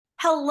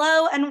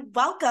Hello and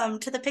welcome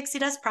to the Pixie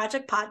Dust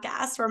Project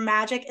podcast, where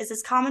magic is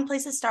as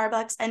commonplace as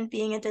Starbucks and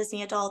being a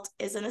Disney adult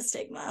isn't a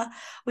stigma.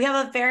 We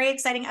have a very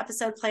exciting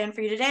episode planned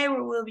for you today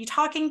where we'll be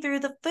talking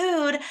through the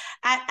food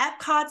at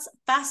Epcot's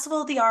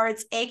Festival of the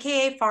Arts,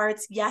 aka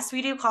Farts. Yes,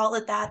 we do call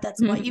it that.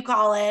 That's what you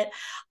call it.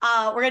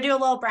 We're going to do a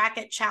little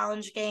bracket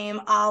challenge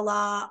game a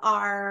la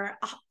our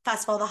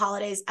Festival of the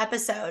Holidays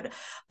episode.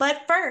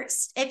 But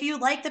first, if you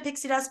like the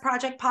Pixie Dust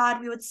Project pod,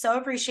 we would so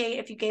appreciate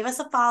if you gave us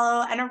a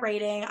follow and a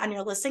rating on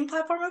your listening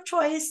platform of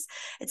choice.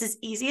 It's as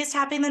easy as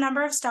tapping the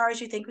number of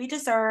stars you think we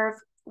deserve.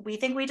 We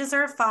think we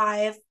deserve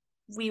 5.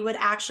 We would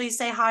actually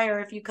say higher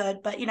if you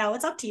could, but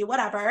it's up to you,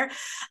 whatever.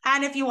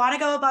 And if you want to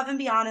go above and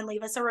beyond and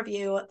leave us a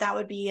review, that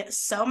would be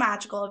so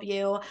magical of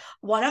you.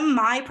 One of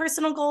my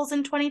personal goals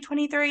in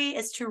 2023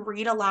 is to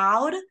read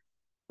aloud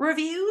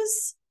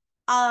reviews.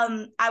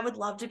 I would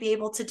love to be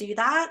able to do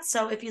that.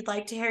 So if you'd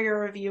like to hear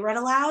your review read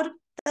aloud,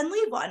 then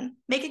leave one.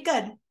 Make it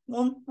good.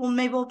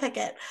 Maybe we'll pick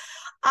it.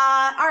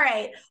 All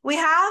right. We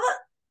have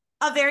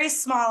a very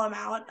small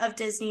amount of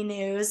Disney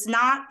news,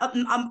 not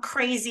a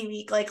crazy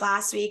week like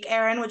last week.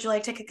 Erin, would you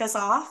like to kick us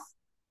off?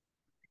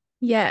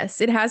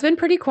 Yes, it has been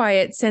pretty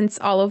quiet since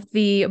all of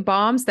the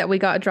bombs that we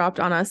got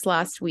dropped on us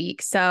last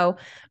week. So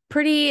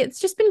it's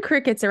just been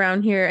crickets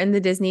around here in the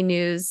Disney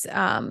news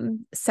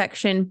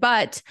section.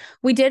 But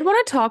we did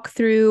want to talk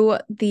through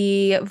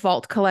the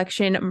Vault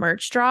Collection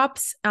merch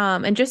drops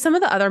and just some of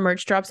the other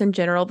merch drops in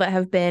general that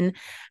have been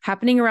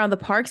happening around the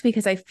parks,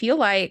 because I feel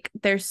like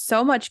there's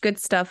so much good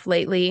stuff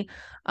lately.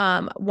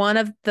 One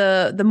of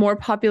the more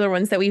popular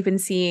ones that we've been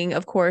seeing,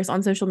 of course,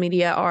 on social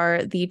media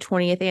are the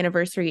 20th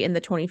anniversary and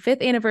the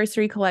 25th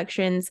anniversary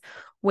collections,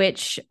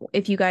 which,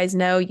 if you guys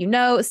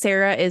know,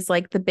 Sarah is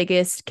like the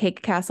biggest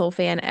Cake Castle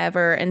fan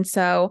ever. And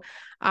so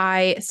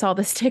I saw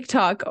this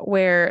TikTok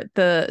where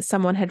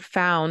someone had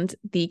found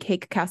the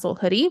Cake Castle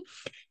hoodie,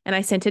 and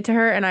I sent it to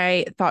her and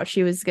I thought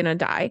she was gonna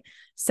die.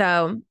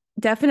 So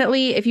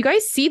definitely, if you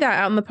guys see that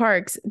out in the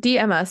parks,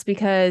 DM us,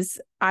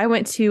 because I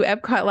went to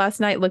Epcot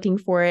last night looking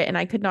for it and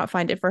I could not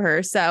find it for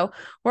her. So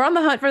we're on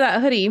the hunt for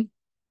that hoodie.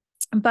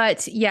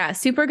 But yeah,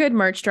 super good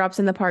merch drops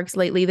in the parks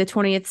lately. The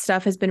 20th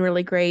stuff has been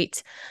really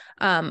great.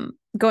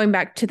 Going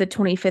back to the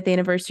 25th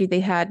anniversary, they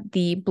had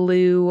the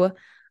blue,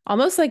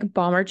 almost like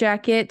bomber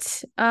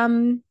jacket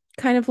kind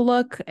of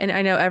look. And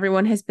I know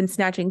everyone has been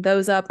snatching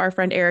those up. Our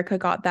friend Erica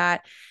got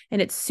that,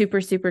 and it's super,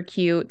 super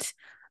cute.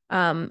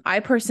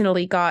 I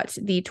personally got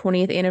the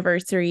 20th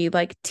anniversary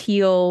like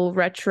teal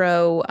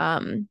retro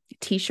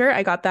t-shirt.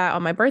 I got that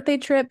on my birthday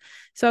trip.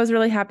 So I was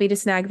really happy to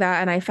snag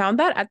that. And I found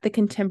that at the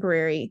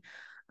Contemporary.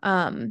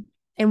 And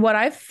what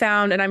I've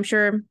found, and I'm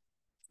sure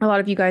a lot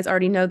of you guys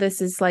already know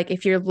this, is like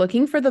if you're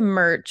looking for the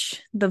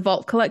merch, the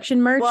Vault Collection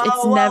merch, Whoa,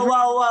 it's whoa, never.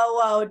 whoa,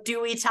 whoa, whoa. Do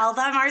we tell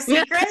them our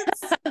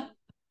secrets? I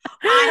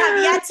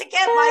have yet to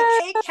get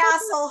my Cake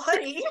Castle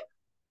hoodie.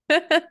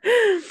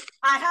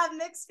 I have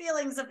mixed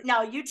feelings of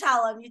no, you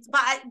tell them.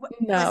 But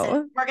listen,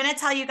 No. we're gonna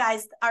tell you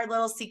guys our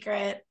little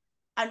secret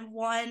on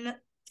one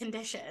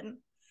condition.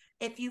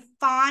 If you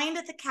find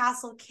the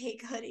Castle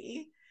Cake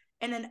hoodie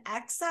in an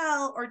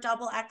XL or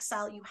double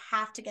XL, you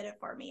have to get it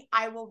for me.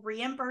 I will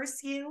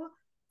reimburse you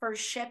for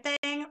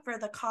shipping, for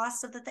the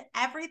cost of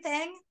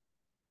everything,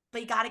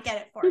 but you got to get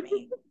it for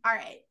me. All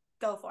right,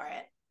 go for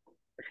it.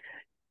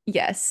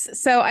 Yes.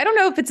 So I don't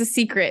know if it's a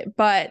secret,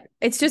 but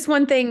it's just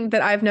one thing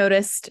that I've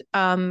noticed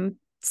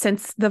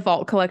since the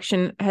Vault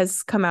Collection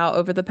has come out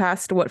over the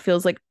past, what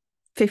feels like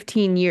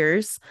 15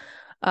 years,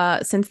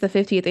 since the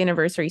 50th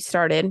anniversary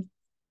started.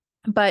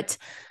 But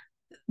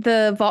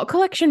the Vault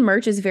Collection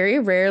merch is very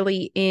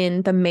rarely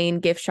in the main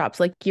gift shops.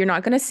 Like, you're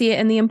not going to see it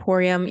in the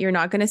Emporium. You're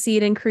not going to see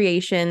it in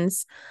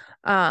Creations.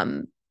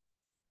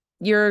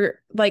 You're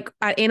like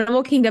at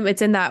Animal Kingdom,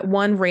 it's in that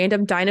one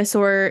random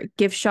dinosaur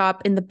gift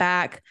shop in the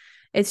back.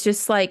 It's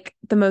just like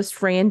the most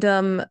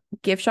random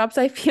gift shops,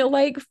 I feel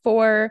like,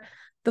 for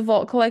the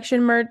Vault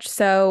Collection merch.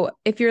 So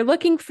if you're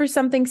looking for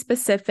something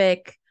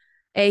specific,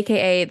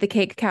 aka the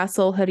Cake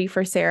Castle hoodie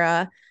for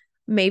Sarah,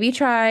 maybe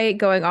try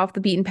going off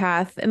the beaten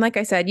path. And like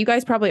I said, you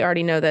guys probably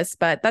already know this,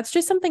 but that's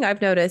just something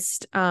I've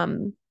noticed.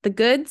 The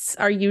goods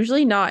are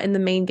usually not in the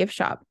main gift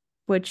shop,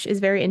 which is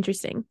very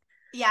interesting.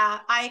 Yeah,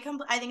 I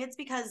think it's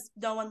because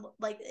no one,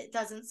 like, it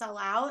doesn't sell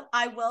out.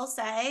 I will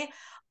say,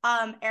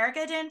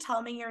 Erica didn't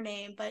tell me your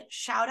name, but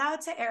shout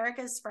out to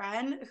Erica's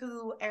friend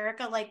who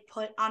Erica like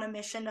put on a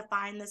mission to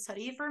find this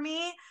hoodie for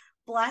me.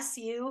 Bless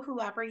you,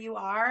 whoever you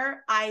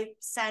are. I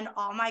send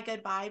all my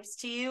good vibes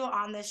to you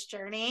on this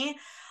journey.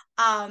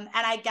 And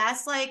I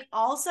guess like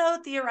also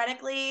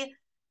theoretically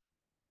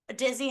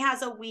Disney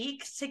has a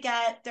week to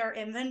get their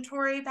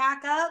inventory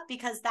back up,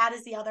 because that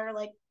is the other,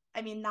 like,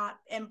 I mean, not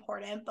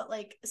important, but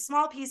like a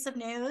small piece of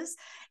news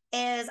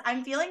is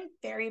I'm feeling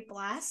very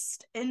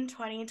blessed in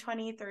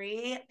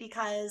 2023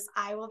 because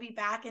I will be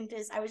back in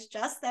Disney. I was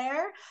just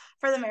there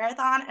for the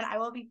marathon and I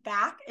will be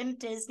back in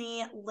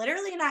Disney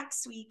literally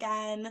next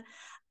weekend.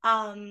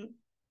 Um,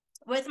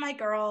 with my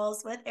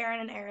girls, with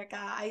Erin and Erica.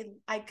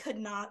 I could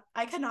not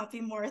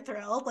be more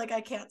thrilled. Like,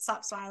 I can't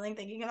stop smiling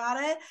thinking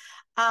about it.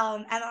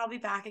 And I'll be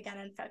back again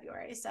in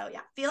February. So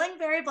yeah, feeling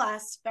very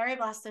blessed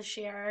this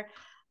year.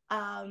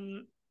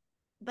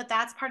 But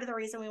that's part of the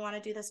reason we want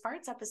to do this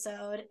farts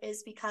episode,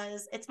 is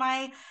because it's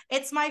my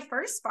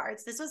first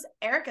farts. This was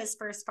Erica's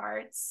first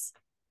farts.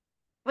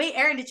 Wait,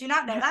 Erin, did you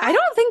not know I that?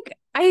 don't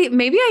think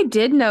maybe I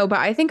did know, but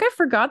I think I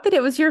forgot that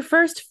it was your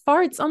first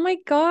farts. Oh my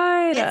It's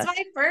God.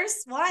 my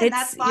first one.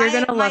 That's You're why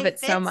gonna love my it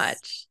so fits,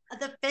 much.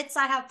 the fits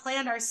I have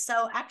planned are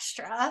so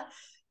extra,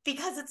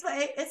 because it's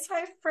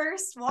my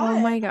first Oh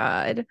one. my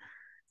God.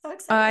 So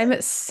excited.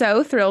 I'm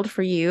so thrilled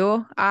for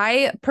you.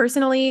 I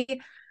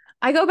personally,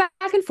 I go back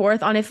and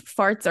forth on if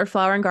Farts or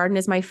Flower and Garden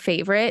is my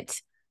favorite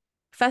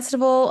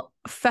festival.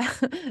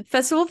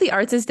 Festival of the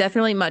Arts is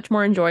definitely much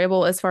more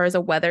enjoyable as far as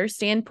a weather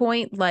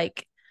standpoint.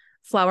 Like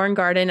Flower and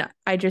Garden,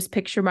 I just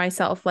picture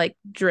myself like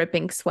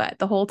dripping sweat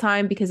the whole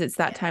time because it's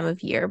that time Yeah.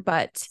 of year.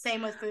 But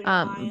Same with food and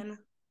um, wine.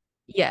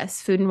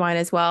 yes, food and wine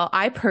as well.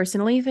 I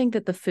personally think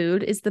that the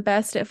food is the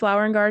best at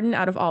Flower and Garden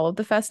out of all of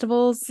the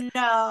festivals.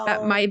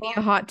 That No, might be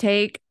a hot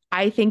take.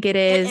 I think it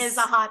it is a is.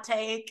 hot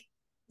take.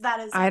 That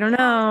is I don't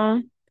definitely a hot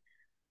know. take.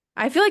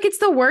 I feel like it's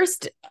the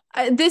worst.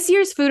 This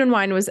year's food and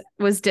wine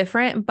was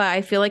different, but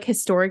I feel like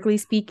historically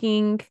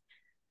speaking,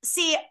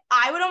 See,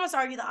 I would almost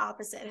argue the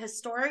opposite.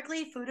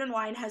 Historically, food and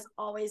wine has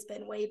always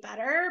been way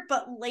better,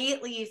 but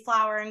lately,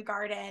 flower and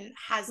garden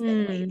has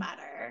been way mm,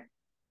 better.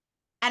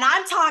 And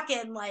I'm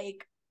talking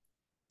like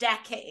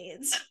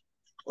decades.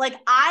 Like,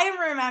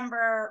 I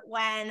remember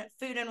when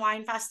Food and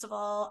Wine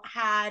Festival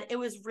it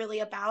was really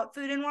about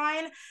food and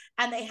wine,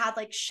 and they had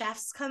like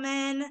chefs come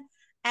in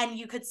and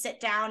you could sit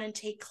down and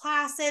take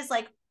classes.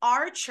 Like,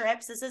 our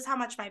trips, this is how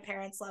much my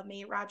parents love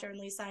me. Roger and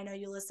Lisa, I know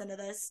you listen to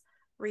this.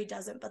 Reed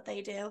doesn't, but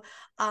they do.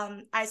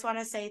 I just want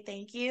to say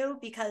thank you,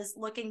 because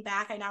looking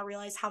back, I now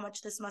realize how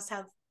much this must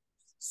have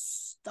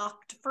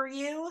stuck for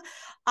you.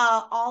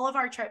 All of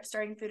our trips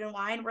during food and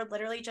wine were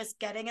literally just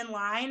getting in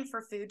line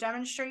for food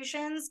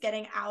demonstrations,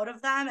 getting out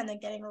of them, and then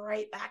getting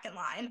right back in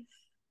line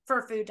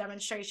for food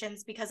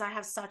demonstrations, because I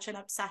have such an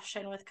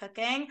obsession with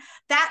cooking.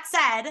 That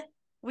said,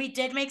 we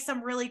did make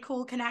some really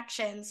cool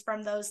connections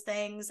from those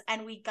things,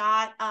 and we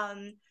got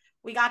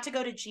to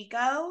go to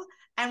Jico,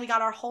 and we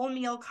got our whole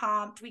meal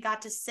comped. We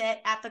got to sit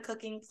at the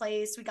cooking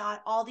place. We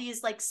got all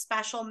these like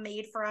special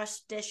made for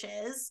us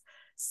dishes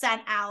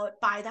sent out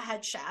by the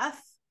head chef,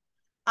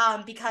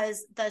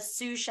 because the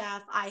sous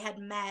chef I had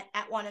met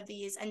at one of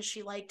these, and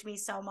she liked me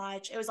so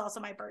much. It was also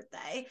my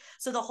birthday.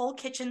 So the whole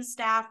kitchen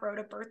staff wrote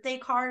a birthday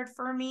card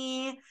for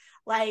me.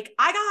 Like,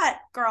 I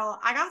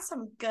got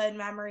some good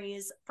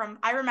memories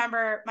I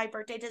remember my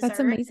birthday that's dessert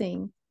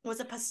amazing. was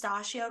a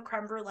pistachio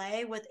creme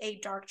brulee with a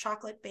dark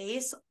chocolate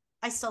base.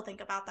 I still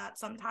think about that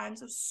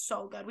sometimes. It was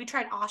so good. We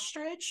tried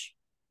ostrich.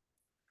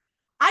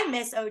 I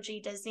miss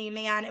OG Disney,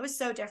 man. It was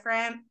so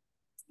different.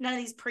 None of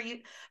these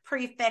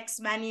prefix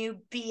menu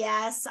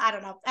BS. I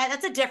don't know.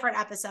 That's a different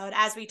episode,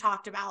 as we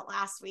talked about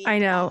last I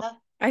week. know.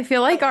 I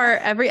feel like But our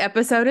yeah, every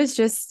episode is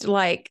just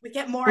like we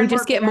get more we and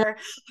just more get more, bitter.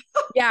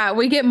 yeah,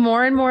 we get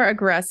more and more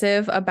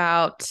aggressive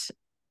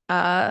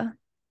uh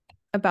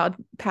about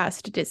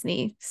past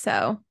Disney.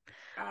 So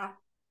All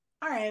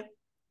right.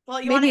 Well,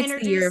 you want maybe to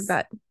it's the year of introduce?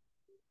 that.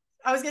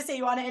 I was gonna say,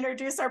 you want to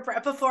introduce our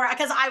before,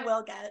 because I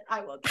will get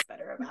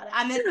better about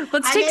it.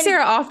 Let's I'm take in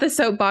Sarah off the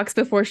soapbox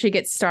before she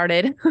gets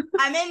started.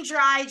 I'm in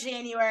dry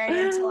January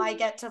until I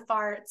get to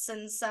farts,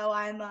 and so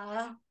I'm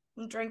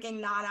drinking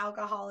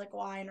non-alcoholic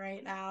wine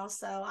right now.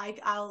 So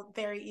I'll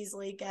very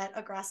easily get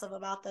aggressive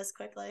about this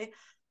quickly.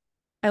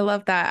 I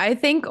love that. I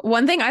think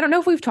one thing, I don't know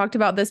if we've talked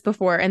about this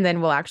before, and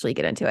then we'll actually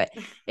get into it,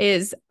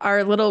 is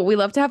we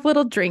love to have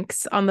little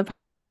drinks on the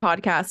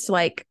podcast.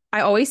 Like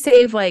I always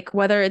save like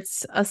whether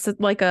it's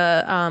like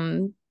a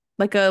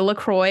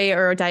LaCroix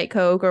or a Diet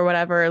Coke or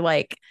whatever,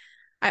 like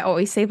I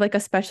always save like a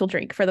special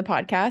drink for the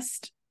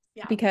podcast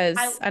Yeah. I because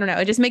I don't know,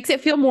 it just makes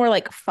it feel more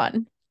like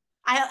fun.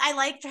 I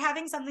like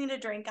having something to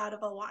drink out of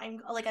a wine,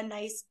 like a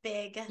nice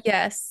big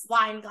Yes.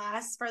 wine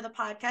glass for the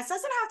podcast.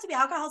 Doesn't have to be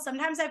alcohol.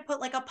 Sometimes I put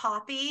like a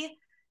poppy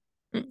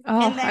in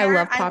Oh, I there.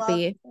 love I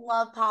Poppy.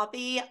 love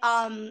poppy.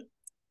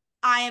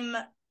 I'm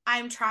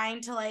I'm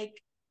trying to like,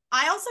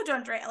 I also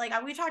don't drink, like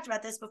we talked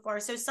about this before.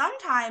 So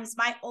sometimes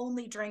my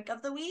only drink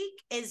of the week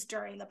is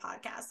during the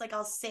podcast. Like,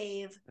 I'll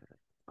save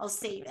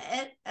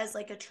it as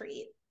like a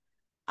treat.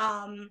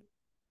 Um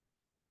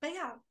but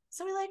yeah,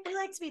 so we like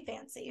to be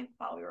fancy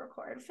while we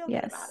record. Feel good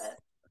about Yes. it.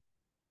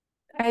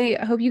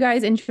 I hope you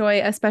guys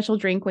enjoy a special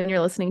drink when you're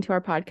listening to our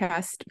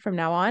podcast from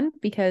now on,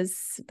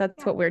 because that's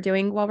Yeah. what we're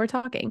doing while we're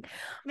talking.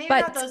 Maybe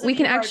not But those of we you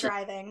can who are actually,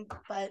 driving,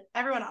 but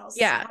everyone else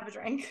yeah, have a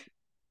drink.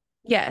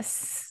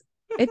 yes.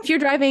 If you're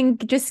driving,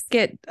 just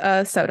get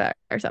a soda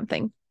or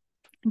something.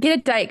 Get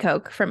a Diet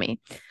Coke for me.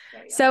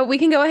 There you go. So we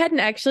can go ahead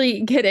and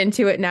actually get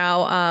into it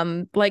now.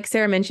 Like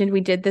Sarah mentioned,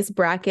 we did this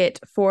bracket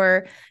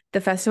for the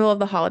Festival of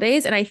the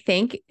Holidays, and I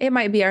think it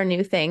might be our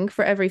new thing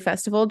for every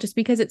festival just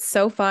because it's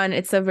so fun.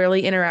 It's a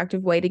really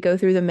interactive way to go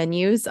through the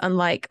menus,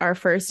 unlike our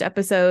first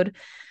episode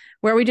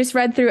where we just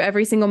read through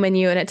every single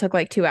menu and it took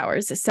like 2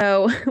 hours.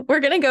 So we're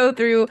going to go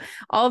through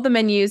all of the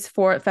menus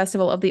for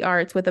Festival of the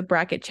Arts with a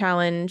bracket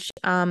challenge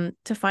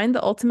to find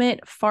the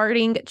ultimate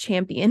farting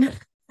champion.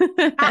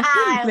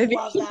 I Maybe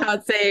I love should that.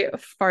 not say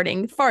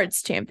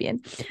farts champion.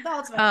 The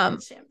ultimate Um,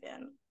 farts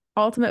champion.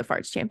 ultimate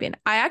farts champion.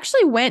 I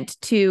actually went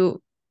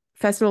to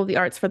Festival of the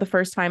Arts for the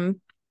first time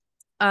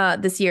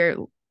this year.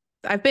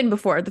 I've been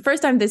before. The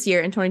first time this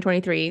year in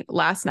 2023,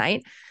 last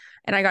night,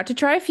 and I got to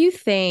try a few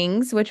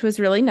things, which was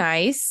really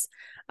nice.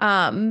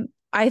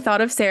 I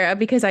thought of Sarah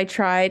because I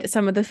tried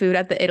some of the food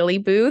at the Italy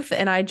booth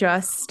and I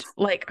just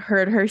like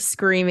heard her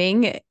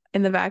screaming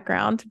in the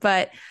background.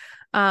 But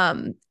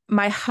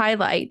my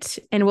highlight,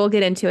 and we'll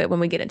get into it when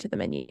we get into the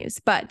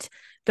menus, but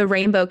the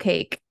rainbow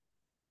cake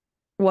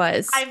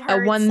was I've a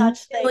heard 1 such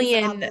things about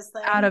million this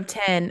out thing. of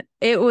 10.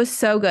 It was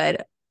so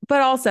good.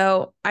 But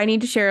also, I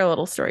need to share a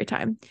little story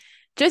time,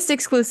 just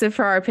exclusive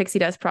for our Pixie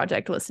Dust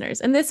Project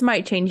listeners. And this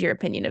might change your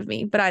opinion of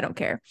me, but I don't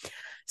care.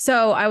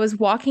 So I was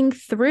walking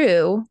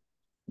through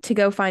to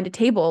go find a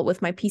table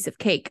with my piece of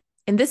cake.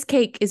 And this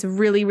cake is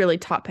really, really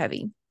top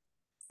heavy.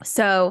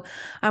 So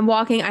I'm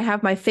walking. I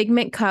have my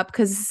Figment cup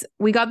because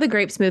we got the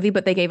grape smoothie,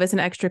 but they gave us an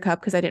extra cup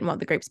because I didn't want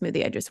the grape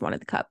smoothie. I just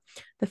wanted the cup,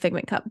 the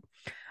Figment cup.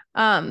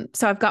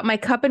 So I've got my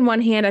cup in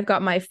one hand, I've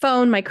got my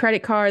phone, my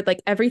credit card, like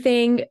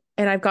everything,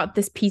 and I've got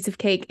this piece of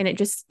cake and it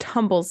just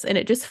tumbles and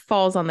it just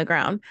falls on the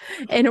ground.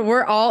 And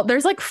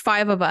there's like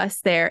 5 of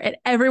us there, and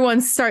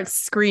everyone starts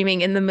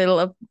screaming in the middle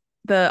of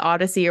the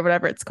Odyssey or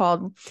whatever it's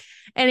called.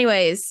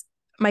 Anyways,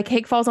 my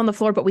cake falls on the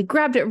floor, but we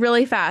grabbed it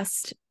really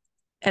fast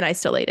and I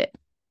still ate it.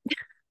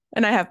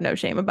 And I have no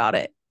shame about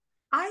it.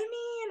 I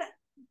mean,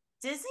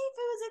 Disney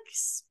food's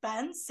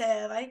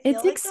expensive. I feel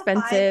It's like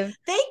expensive.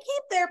 they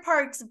keep their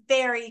parks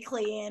very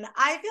clean.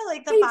 I feel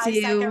like the They 5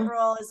 second do.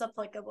 rule is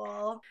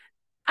applicable.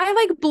 I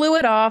like blew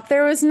it off.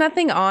 There was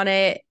nothing on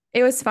it.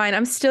 It was fine.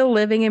 I'm still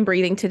living and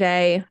breathing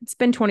today. It's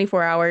been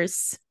 24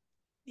 hours.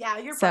 Yeah,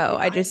 you're So probably I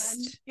fine then.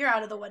 just, You're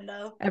out of the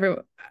window.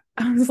 everyone,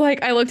 I was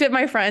like, I looked at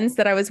my friends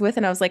that I was with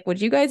and I was like,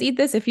 would you guys eat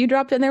this if you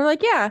dropped it? And they were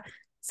like, yeah.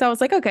 So I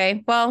was like,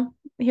 okay, well,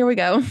 here we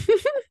go.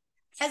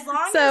 As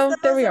long as So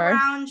there those we are.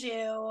 around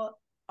you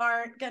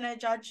aren't gonna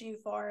judge you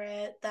for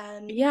it,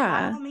 then by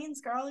Yeah. all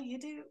means, girl, you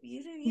do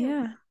you.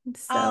 Yeah.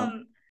 So,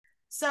 Um,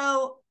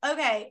 so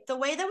okay, the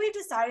way that we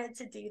decided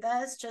to do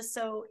this, just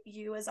so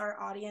you as our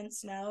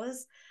audience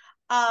knows,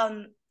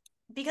 um,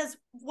 because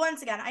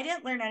once again, I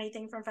didn't learn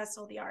anything from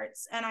Festival of the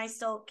Arts, and I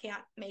still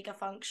can't make a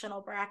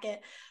functional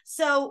bracket.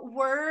 So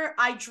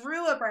I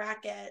drew a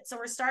bracket. So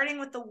we're starting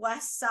with the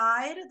west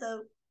side,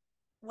 the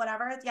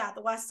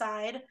west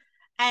side,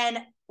 and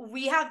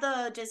we have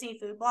the Disney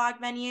Food Blog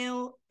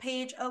menu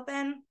page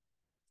open.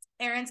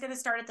 Erin's gonna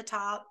start at the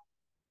top.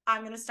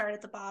 I'm gonna start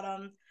at the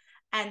bottom,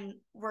 and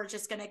we're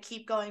just gonna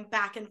keep going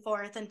back and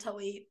forth until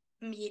we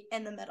meet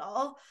in the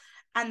middle.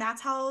 And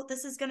that's how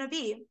this is gonna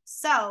be.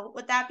 So,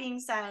 with that being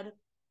said,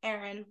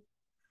 Erin,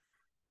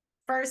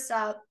 first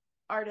up,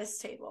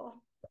 artist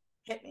table.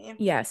 Hit me.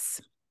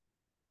 yes.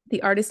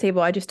 The artist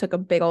table, I just took a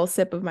big old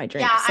sip of my Yeah,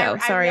 drink. So I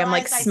sorry, I'm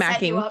like realized I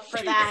set you smacking. up for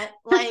that.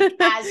 Like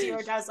as you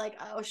were, I was like,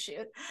 oh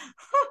shoot.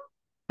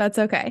 That's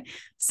okay.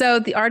 So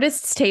the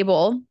artist's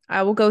table,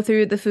 I will go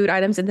through the food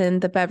items and then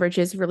the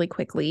beverages really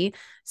quickly.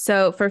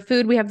 So for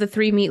food, we have the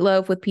 3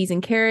 meatloaf with peas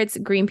and carrots,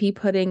 green pea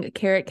pudding,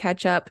 carrot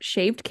ketchup,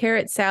 shaved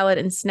carrot salad,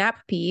 and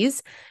snap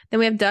peas. Then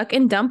we have duck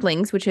and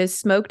dumplings, which is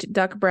smoked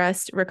duck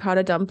breast,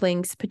 ricotta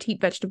dumplings,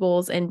 petite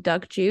vegetables, and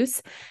duck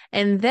juice.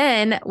 And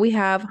then we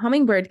have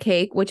hummingbird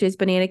cake, which is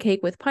banana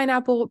cake with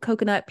pineapple,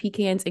 coconut,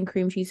 pecans, and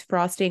cream cheese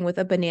frosting with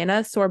a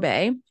banana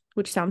sorbet,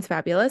 which sounds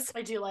fabulous.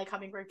 I do like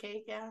hummingbird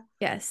cake, yeah.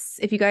 Yes.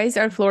 If you guys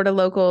are Florida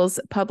locals,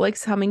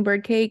 Publix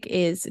hummingbird cake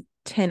is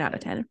 10 out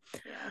of 10.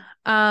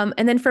 Yeah.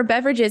 And then for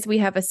beverages, we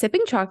have a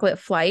sipping chocolate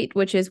flight,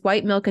 which is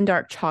white milk and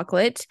dark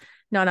chocolate,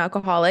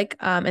 non-alcoholic.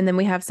 And then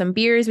we have some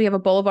beers. We have a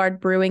Boulevard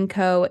Brewing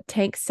Co.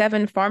 Tank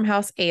 7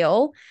 Farmhouse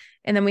Ale.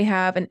 And then we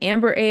have an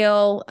amber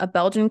ale, a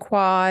Belgian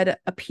quad,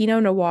 a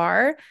Pinot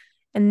Noir.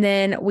 And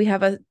then we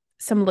have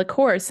some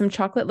liqueurs, some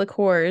chocolate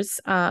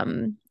liqueurs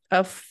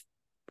of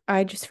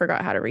I just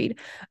forgot how to read.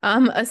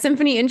 A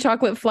symphony in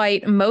chocolate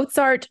flight,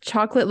 Mozart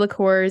chocolate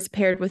liqueurs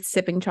paired with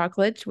sipping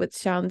chocolate, which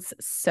sounds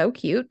so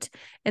cute.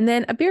 And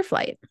then a beer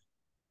flight.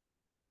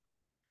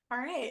 All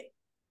right.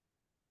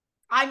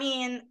 I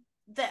mean,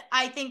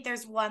 I think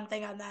there's one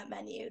thing on that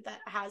menu that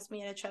has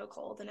me in a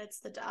chokehold, and it's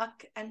the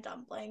duck and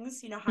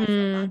dumplings. You know how I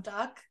feel about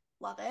duck.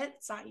 Love it.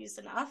 It's not used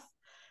enough.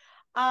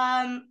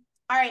 All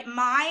right,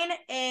 mine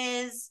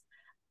is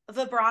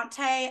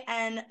Vibrante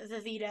and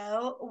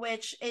Vivito,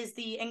 which is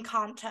the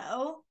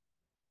Encanto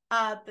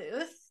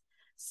booth.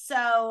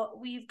 So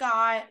we've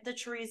got the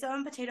chorizo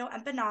and potato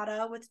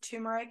empanada with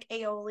turmeric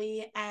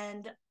aioli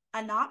and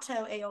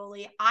annatto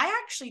aioli. I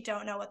actually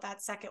don't know what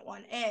that second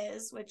one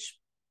is, which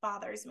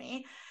bothers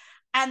me.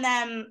 And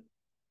then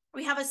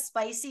we have a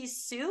spicy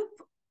soup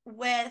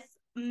with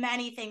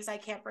many things I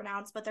can't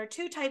pronounce, but there are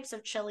 2 types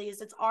of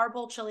chilies. It's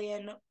arbol chili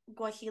and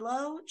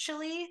guajillo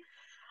chili.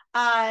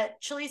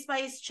 Chili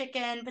spice,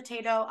 chicken,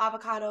 potato,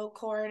 avocado,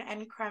 corn,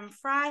 and creme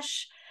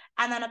fraiche.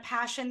 And then a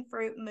passion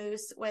fruit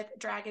mousse with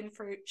dragon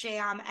fruit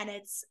jam, and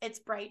it's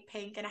bright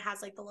pink, and it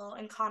has like the little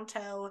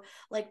Encanto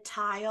like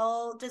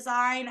tile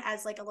design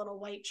as like a little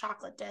white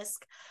chocolate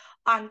disc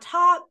on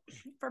top.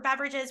 For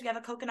beverages, we have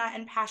a coconut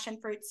and passion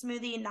fruit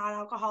smoothie,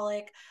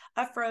 non-alcoholic,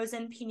 a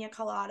frozen pina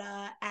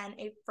colada, and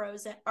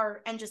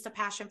just a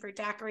passion fruit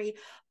daiquiri,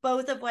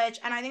 both of which,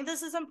 and I think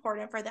this is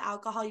important for the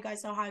alcohol. You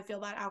guys know how I feel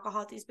about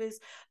alcohol at these booths.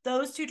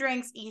 Those two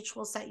drinks each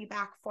will set you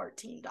back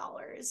 $14.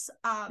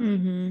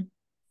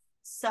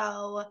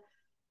 So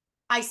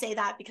I say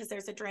that because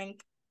there's a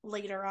drink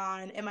later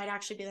on. It might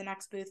actually be the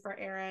next booth for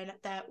Aaron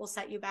that will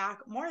set you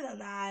back more than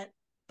that,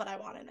 but I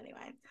want it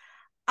anyway.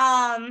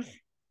 I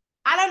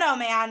don't know,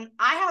 man.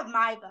 I have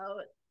my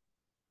vote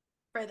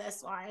for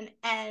this one.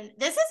 And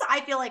this is,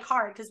 I feel like,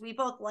 hard because we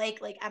both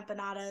like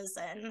empanadas,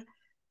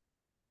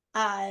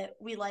 and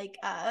we like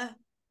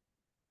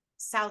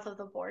south of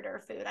the border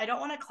food. I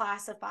don't want to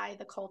classify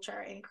the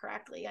culture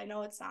incorrectly. I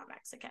know it's not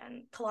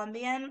Mexican.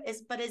 Colombian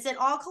but is it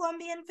all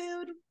Colombian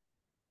food?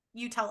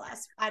 You tell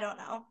us. I don't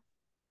know.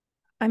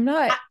 I'm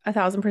not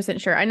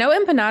 1,000% sure. I know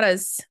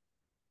empanadas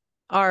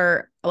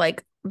are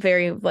like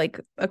very like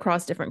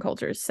across different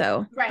cultures,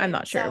 so right. I'm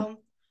not sure. So,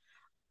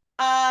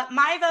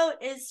 my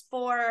vote is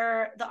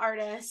for the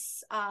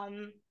artist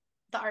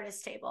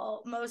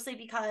table, mostly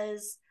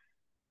because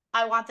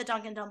I want the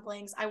Dunkin'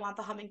 dumplings. I want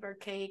the hummingbird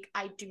cake.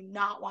 I do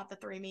not want the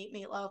 3-meat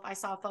meatloaf. I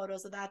saw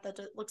photos of that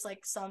looks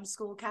like some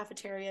school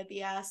cafeteria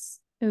BS.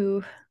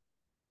 Ooh.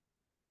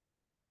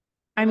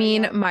 I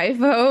mean, my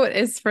vote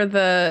is for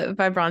the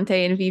Vibrante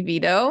and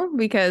Vivito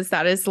because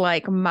that is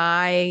like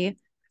my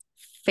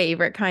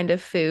favorite kind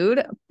of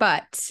food.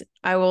 But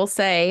I will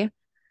say,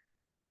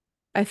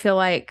 I feel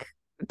like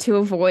to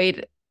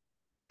avoid,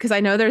 because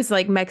I know there's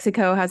like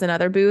Mexico has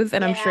another booth,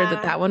 and I'm sure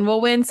that one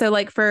will win. So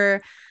like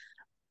for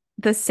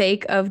the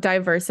sake of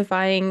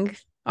diversifying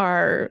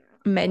our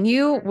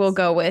menu, we'll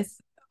go with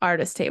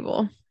artist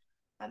table.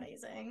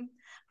 Amazing.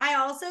 I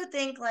also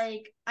think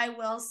I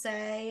will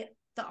say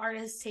the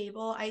artist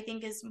table I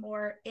think is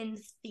more in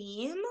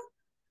theme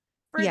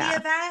for the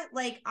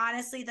event.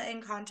 Honestly, the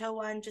Encanto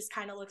one just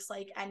kind of looks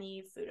like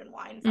any food and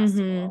wine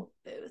festival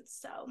booth.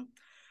 So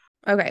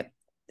okay.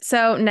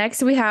 So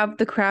next we have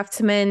the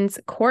Craftsman's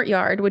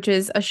Courtyard, which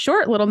is a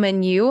short little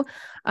menu.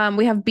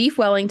 We have beef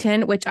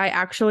Wellington, which I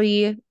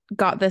actually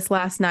got this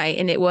last night,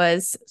 and it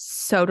was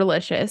so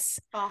delicious.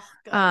 Oh,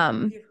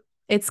 good.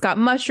 It's got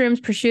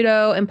mushrooms,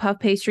 prosciutto, and puff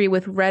pastry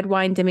with red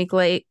wine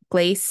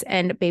demi-glace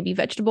and baby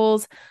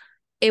vegetables.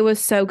 It was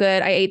so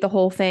good. I ate the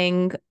whole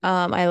thing.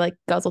 I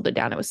guzzled it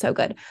down. It was so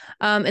good.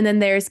 And then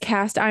there's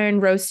cast iron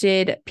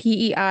roasted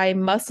PEI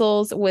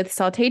mussels with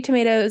sauteed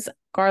tomatoes,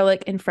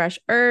 garlic, and fresh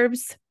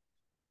herbs.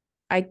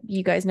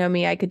 You guys know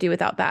me. I could do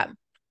without that.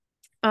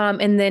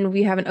 And then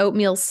we have an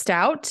oatmeal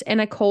stout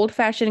and a cold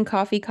fashioned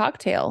coffee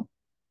cocktail.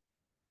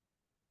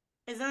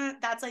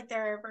 Isn't that's like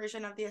their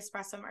version of the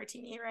espresso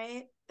martini,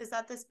 right? Is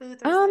that this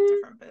booth or is that a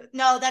different booth?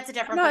 No, that's a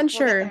different booth. I'm not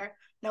sure. We'll get there.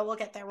 No, we'll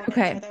get there. We'll get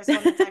there. There's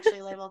one that's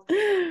actually labeled.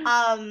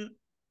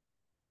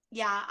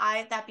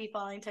 Yeah, that beef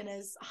Wellington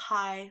is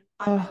high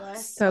on my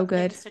list. So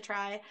good to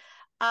try.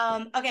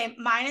 Okay,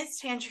 mine is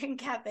Tangerine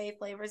Cafe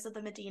Flavors of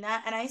the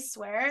Medina, and I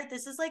swear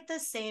this is like the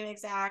same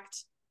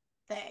exact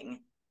thing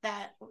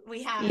that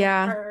we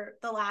had for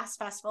the last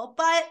festival,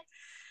 but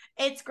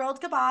it's grilled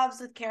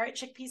kebabs with carrot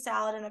chickpea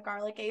salad and a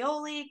garlic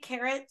aioli,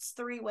 carrots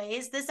 3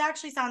 ways. This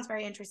actually sounds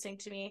very interesting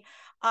to me.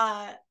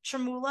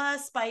 Tremula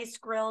spiced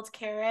grilled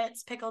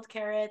carrots, pickled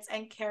carrots,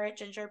 and carrot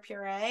ginger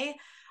puree.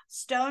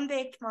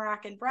 Stone-baked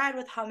Moroccan bread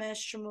with hummus,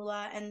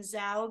 tremula, and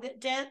zaug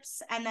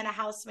dips, and then a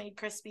house-made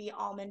crispy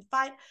almond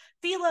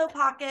phyllo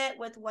pocket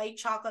with white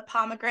chocolate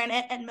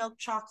pomegranate and milk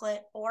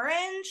chocolate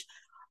orange.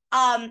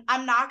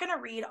 I'm not going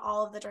to read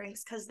all of the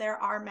drinks because there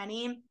are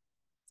many.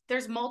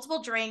 There's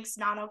multiple drinks,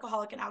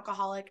 non-alcoholic and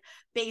alcoholic,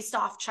 based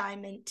off chai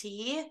mint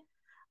tea.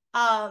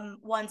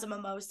 One's a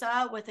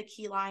mimosa with a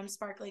key lime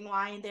sparkling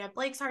wine. They have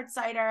Blake's hard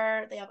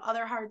cider. They have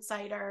other hard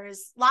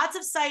ciders, lots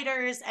of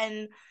ciders,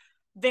 and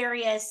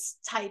various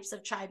types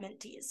of chai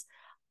mint teas.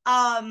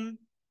 I'm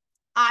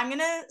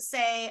gonna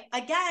say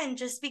again,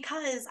 just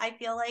because I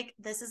feel like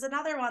this is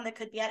another one that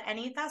could be at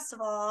any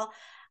festival,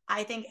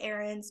 I think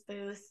Aaron's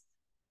booth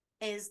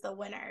is the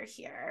winner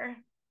here.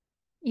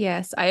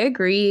 Yes, I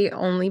agree,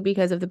 only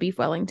because of the beef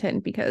Wellington,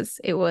 because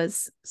it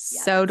was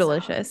so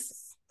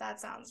delicious. That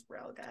sounds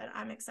real good.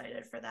 I'm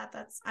excited for that.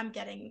 I'm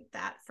getting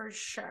that for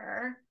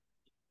sure.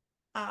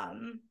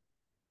 In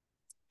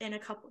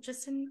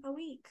a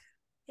week.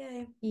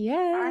 Yay.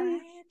 Yeah.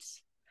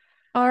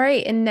 All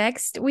right. And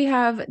next we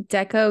have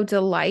Deco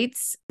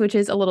Delights, which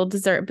is a little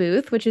dessert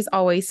booth, which is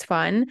always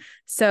fun.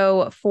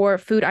 So for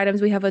food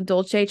items, we have a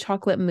dolce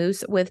chocolate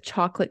mousse with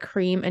chocolate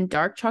cream and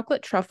dark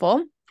chocolate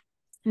truffle.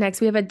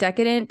 Next, we have a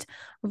decadent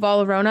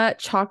Valrhona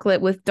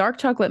chocolate with dark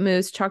chocolate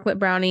mousse, chocolate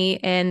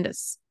brownie, and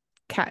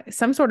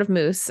some sort of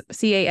mousse,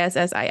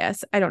 Cassis.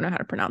 I don't know how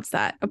to pronounce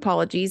that.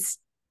 Apologies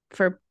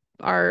for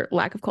our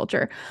lack of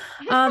culture.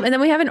 And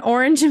then we have an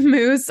orange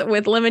mousse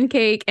with lemon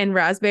cake and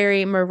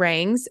raspberry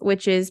meringues,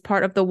 which is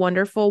part of the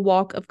wonderful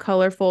Walk of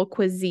Colorful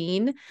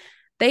cuisine.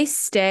 They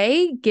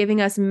stay giving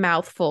us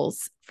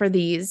mouthfuls for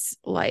these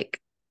like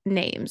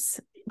names,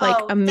 like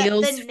Oh,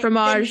 Emile's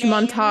fromage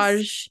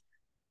montage.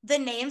 the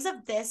names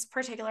of this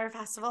particular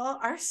festival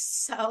are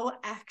so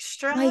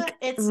extra. Like,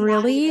 It's not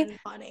really? even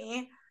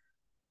funny.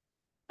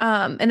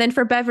 And then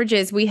for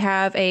beverages, we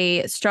have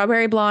a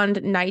strawberry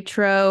blonde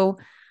nitro,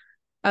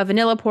 a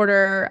vanilla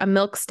porter, a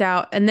milk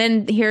stout, and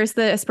then here's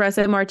the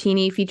espresso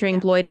martini featuring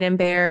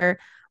Yeah.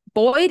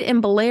 Boyd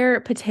and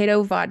Blair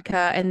potato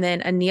vodka, and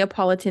then a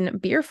Neapolitan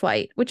beer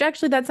flight, which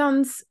actually that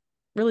sounds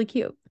really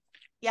cute.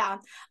 Yeah.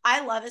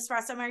 I love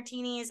espresso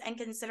martinis. And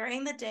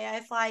considering the day I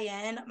fly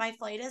in, my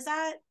flight is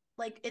at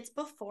like it's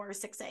before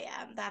 6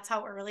 a.m. That's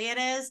how early it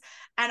is.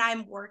 And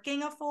I'm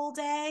working a full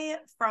day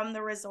from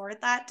the resort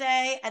that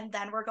day. And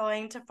then we're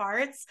going to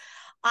farts.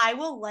 I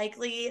will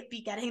likely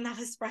be getting that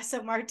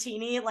espresso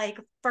martini like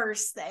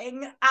first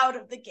thing out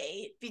of the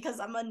gate because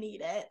I'm gonna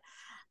need it.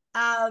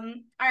 All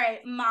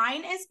right,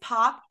 mine is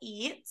Pop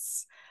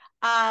Eats.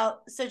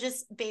 So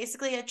just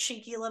basically a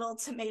cheeky little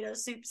tomato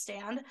soup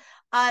stand.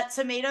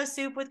 Tomato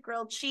soup with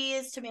grilled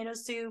cheese, tomato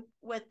soup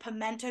with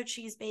pimento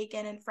cheese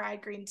bacon and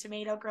fried green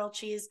tomato grilled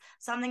cheese.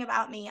 Something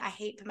about me, I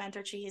hate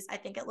pimento cheese. I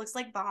think it looks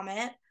like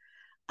vomit.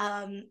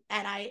 And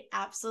I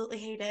absolutely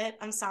hate it.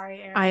 I'm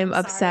sorry, I Erin. am I'm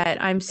upset.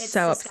 sorry. I'm It's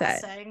so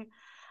upset. disgusting.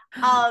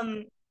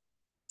 Um,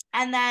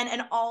 and then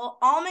an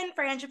almond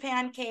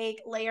frangipane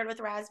cake layered with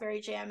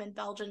raspberry jam and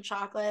Belgian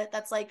chocolate.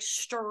 That's like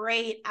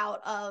straight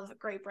out of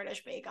Great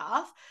British Bake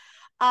Off.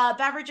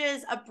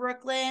 Beverages, a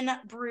Brooklyn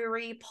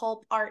Brewery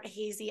Pulp Art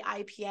Hazy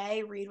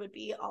IPA. Reed would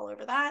be all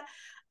over that.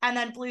 And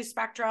then Blue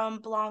Spectrum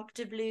Blanc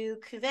de Bleu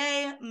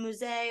Cuvée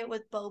Musée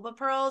with boba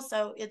pearls.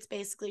 So it's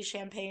basically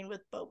champagne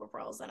with boba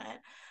pearls in it.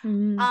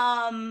 Mm.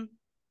 Um,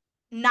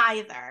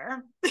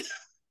 neither.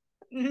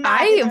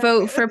 I Neither.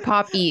 vote for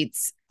Pop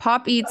Eats.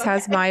 Pop Eats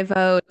has Okay. my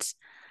vote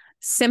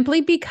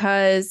simply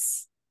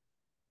because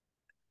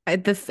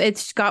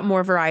it's got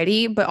more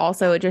variety, but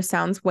also Yeah. it just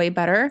sounds way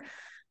better.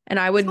 And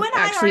I You would and I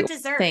actually are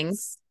order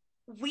things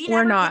desserts. We or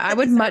never not. pick I the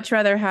would dessert much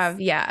rather things.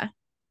 have, yeah,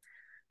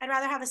 I'd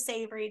rather have a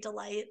savory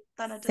delight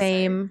than a dessert.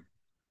 same.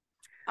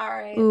 All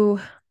right. Ooh,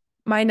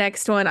 my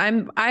next one.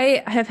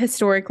 I have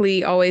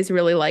historically always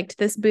really liked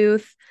this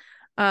booth.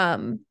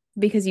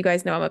 Because you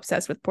guys know I'm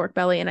obsessed with pork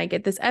belly and I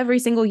get this every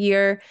single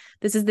year.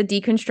 This is the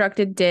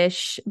deconstructed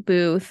dish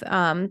booth.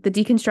 The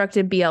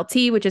deconstructed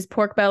BLT, which is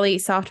pork belly,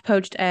 soft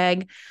poached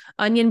egg,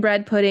 onion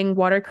bread pudding,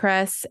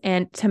 watercress,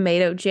 and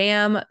tomato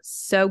jam.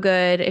 So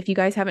good. If you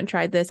guys haven't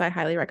tried this, I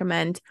highly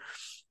recommend.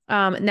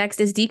 Next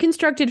is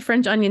deconstructed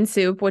French onion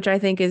soup, which I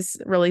think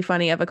is really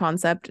funny of a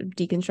concept,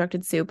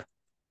 deconstructed soup.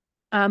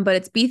 But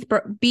it's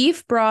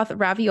beef broth,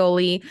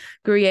 ravioli,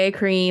 Gruyere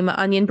cream,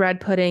 onion bread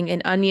pudding,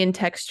 and onion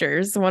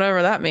textures,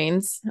 whatever that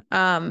means.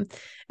 And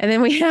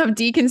then we have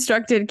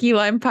deconstructed key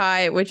lime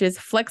pie, which is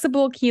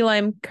flexible key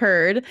lime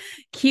curd,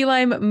 key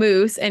lime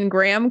mousse, and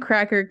graham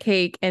cracker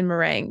cake and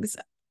meringues.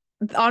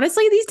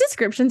 Honestly, these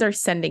descriptions are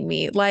sending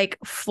me like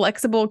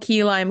flexible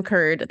key lime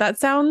curd. That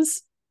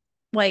sounds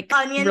like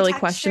Onion really textures.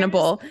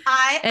 questionable.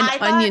 I And I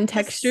thought onion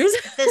textures.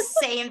 the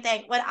same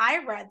thing when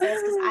I read this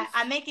because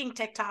I'm making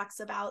TikToks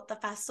about the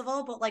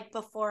festival, but like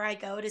before I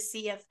go to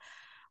see if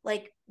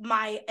like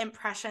my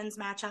impressions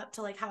match up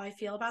to like how I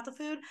feel about the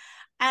food.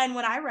 And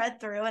when I read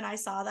through and I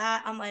saw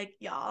that, I'm like,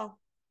 y'all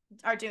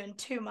are doing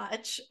too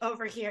much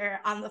over here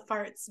on the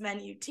farts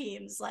menu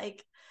teams.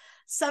 Like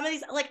some of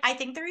these, like I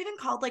think they're even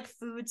called like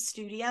food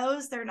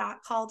studios. They're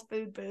not called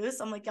food booths.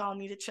 I'm like, y'all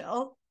need to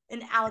chill.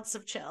 An ounce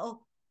of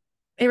chill.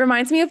 It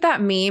reminds me of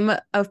that meme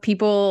of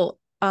people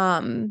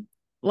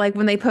like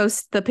when they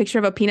post the picture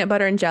of a peanut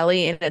butter and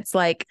jelly and it's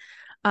like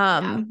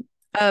Yeah.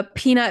 a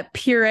peanut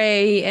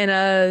puree and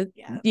a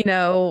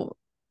Yeah.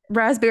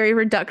 raspberry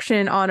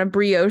reduction on a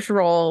brioche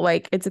roll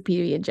like it's a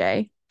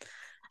PB&J.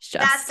 It's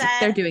That just they're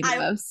said, doing the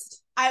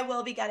most. I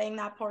will be getting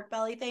that pork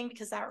belly thing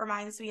because that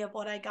reminds me of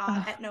what I got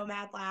Oh, at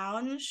Nomad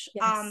Lounge.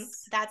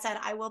 yes. That said,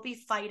 I will be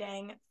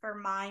fighting for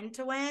mine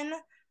to win.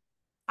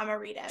 I'm gonna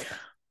read it.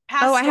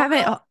 Oh, I haven't.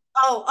 Pastoral.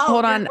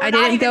 Hold You're on. we're I not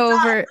didn't even go done.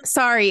 over.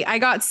 Sorry. I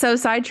got so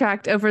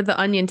sidetracked over the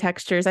onion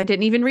textures. I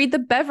didn't even read the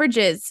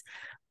beverages.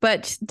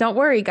 But don't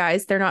worry,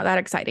 guys. They're not that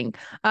exciting.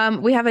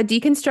 We have a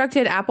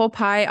deconstructed apple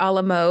pie a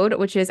la mode,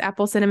 which is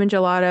apple cinnamon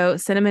gelato,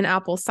 cinnamon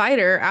apple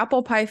cider,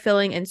 apple pie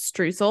filling, and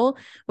streusel,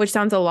 which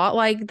sounds a lot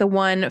like the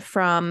one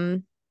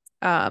from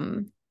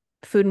um,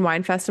 Food and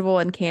Wine Festival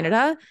in Yeah.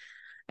 Canada.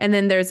 And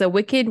then there's a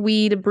Wicked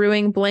Weed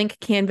Brewing Blank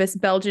Canvas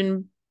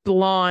Belgian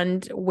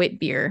Blonde Wit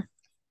beer.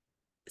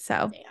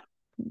 So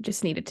Damn.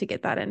 just needed to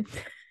get that in.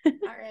 All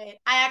right.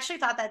 I actually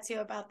thought that too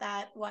about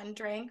that one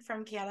drink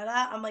from Canada.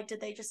 I'm like, did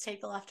they just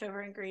take the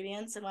leftover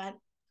ingredients and went,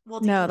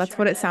 we'll No, that's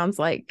what deconstruct it it? sounds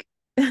like.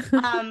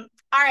 All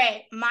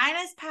right. Mine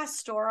is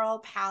pastoral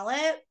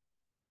palette.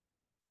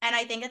 And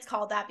I think it's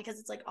called that because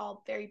it's like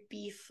all very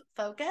beef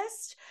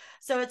focused.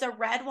 So it's a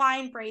red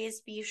wine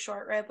braised beef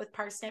short rib with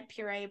parsnip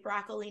puree,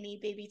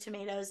 broccolini, baby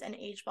tomatoes, and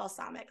aged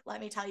balsamic. Let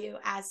me tell you,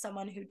 as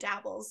someone who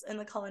dabbles in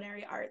the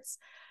culinary arts,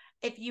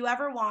 if you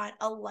ever want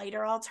a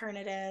lighter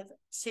alternative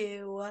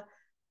to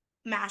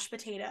mashed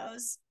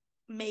potatoes,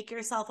 make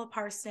yourself a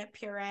parsnip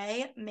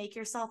puree, make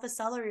yourself a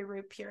celery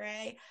root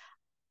puree,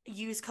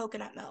 use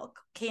coconut milk,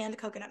 canned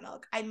coconut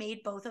milk. I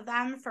made both of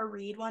them for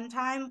Reed one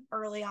time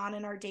early on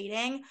in our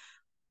dating.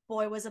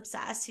 Boy was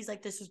obsessed. He's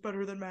like, this is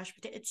better than mashed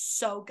potato. It's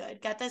so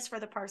good. Get this for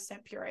the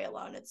parsnip puree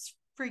alone. It's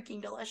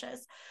freaking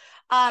delicious.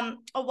 A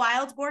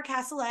wild boar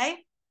cassoulet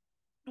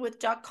with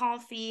duck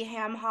confit,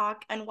 ham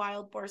hock, and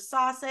wild boar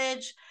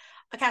sausage.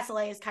 A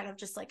cassoulet is kind of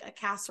just like a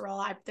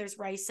casserole. There's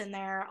rice in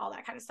there, all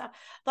that kind of stuff.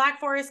 Black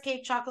forest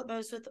cake, chocolate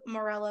mousse with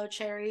morello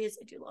cherries.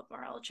 I do love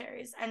morello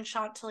cherries. And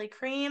chantilly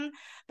cream.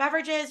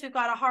 Beverages, we've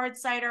got a hard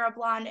cider, a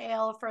blonde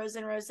ale, a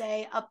frozen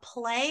rosé, a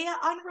play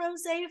on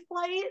rosé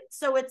flight.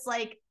 So it's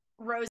like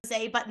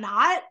rosé, but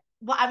not.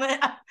 Well,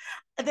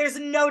 there's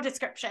no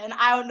description.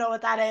 I don't know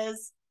what that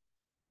is.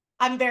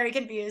 I'm very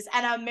confused.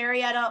 And a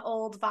Marietta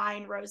Old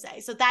Vine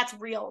rosé. So that's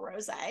real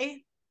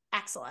rosé.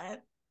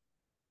 Excellent.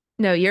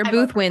 No, your I vote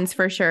booth for wins that.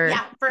 for sure.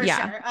 Yeah, for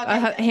Yeah, sure. Okay,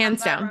 good.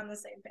 hands We're down. on the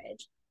same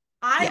page.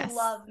 I Yes.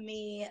 love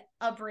me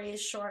a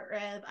braised short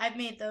rib. I've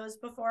made those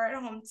before at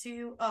home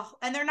too. Oh,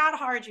 and they're not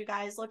hard, you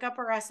guys. Look up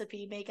a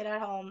recipe, make it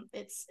at home.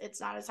 It's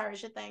not as hard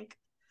as you think.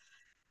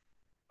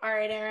 All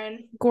right,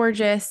 Erin.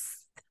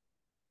 Gorgeous.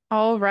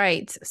 All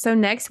right. So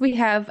next we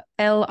have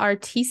El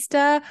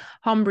Artista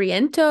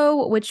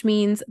Hambriento, which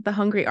means the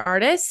hungry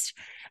artist.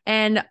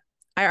 And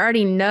I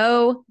already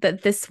know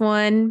that this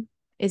one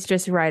is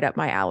just right up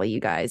my alley, you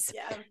guys.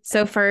 Yeah.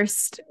 So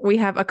first we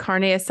have a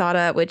carne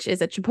asada, which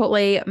is a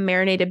chipotle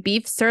marinated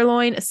beef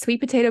sirloin, sweet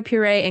potato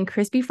puree, and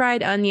crispy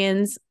fried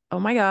onions. Oh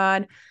my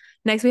God.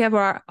 Next, we have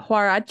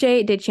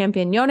huarache de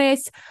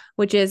champiñones,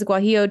 which is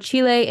guajillo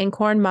chile and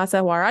corn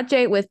masa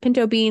huarache with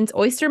pinto beans,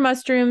 oyster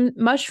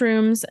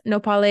mushrooms,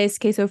 nopales,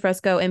 queso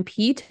fresco, and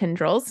pea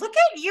tendrils. Look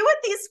at you with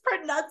these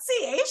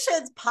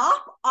pronunciations.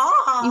 Pop You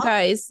off.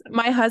 guys,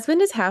 my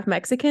husband is half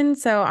Mexican,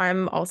 so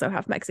I'm also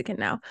half Mexican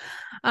now.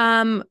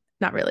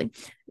 Not really.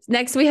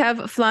 Next, we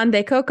have flan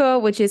de coco,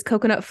 which is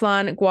coconut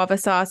flan, guava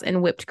sauce,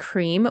 and whipped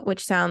cream,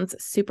 which sounds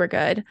super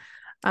good.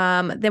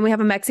 Then we have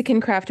a Mexican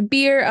craft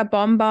beer, a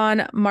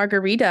bonbon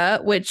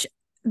margarita, which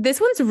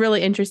this one's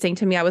really interesting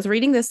to me. I was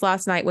reading this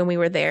last night when we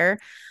were there.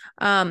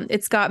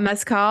 It's got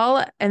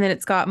mezcal and then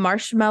it's got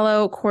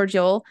marshmallow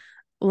cordial,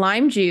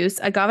 lime juice,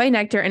 agave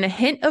nectar, and a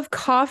hint of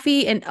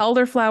coffee and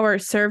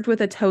elderflower served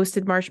with a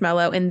toasted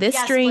marshmallow. And this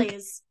Yes, drink,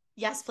 please.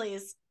 Yes,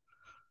 please.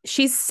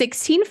 she's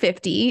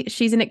 1650.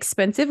 She's an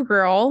expensive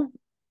girl.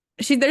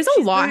 There's a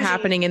She's lot bougie.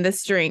 happening in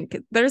this drink.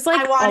 There's I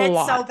like a want it so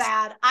lot.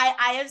 bad.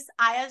 I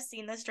have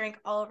seen this drink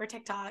all over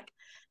TikTok.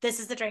 This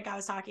is the drink I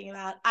was talking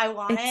about. I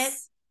want it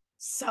It's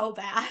so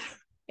bad.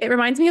 it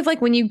reminds me of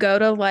like when you go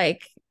to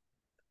like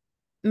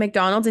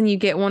McDonald's and you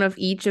get one of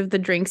each of the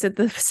drinks at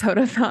the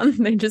soda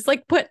fountain. They just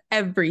like put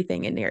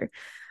everything in here.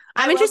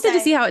 I I'm will interested to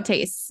see say how it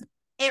tastes.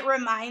 it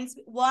reminds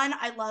me, one,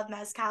 I love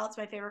mezcal. It's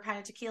my favorite kind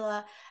of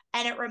tequila.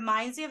 And it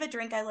reminds me of a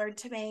drink I learned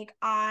to make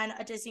on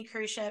a Disney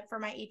cruise ship for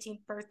my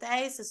 18th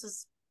birthday. So this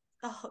was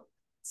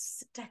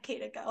it's a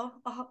decade ago.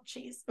 Oh,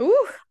 jeez.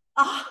 Ooh.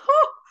 Oh,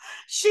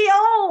 she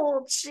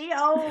old. She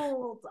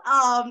old.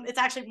 It's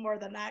actually more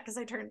than that because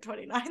I turned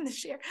 29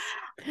 this year.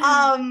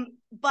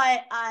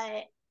 But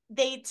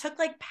they took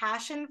like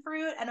passion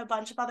fruit and a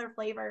bunch of other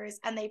flavors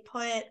and they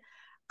put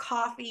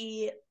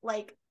coffee,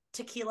 like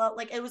tequila,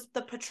 like it was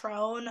the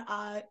Patron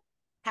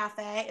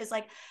cafe is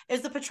like it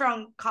was the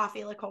Patron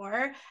coffee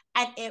liqueur,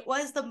 and it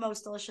was the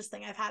most delicious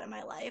thing I've had in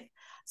my life.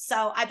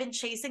 So I've been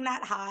chasing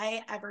that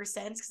high ever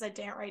since because I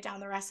didn't write down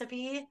the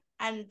recipe,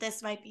 and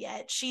this might be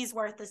it. She's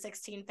worth the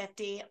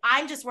 1650.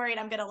 I'm just worried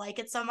I'm gonna like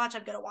it so much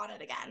I'm gonna want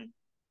it again.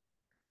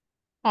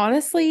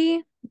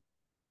 Honestly,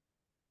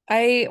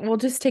 I will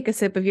just take a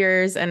sip of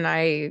yours and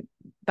That's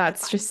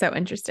that's fine. just so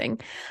interesting.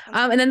 That's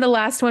fine. And then the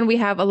last one we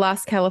have a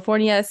Las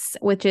Californias,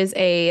 which is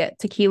a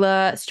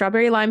tequila,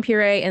 strawberry lime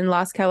puree, and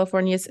Las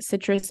Californias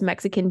citrus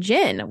Mexican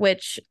gin,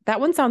 which that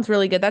one sounds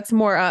really good. That's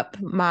more up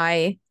You love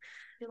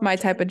my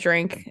type gin. of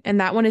drink. And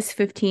that one is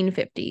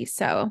 1550.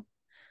 So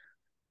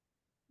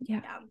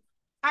yeah. Yeah.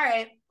 All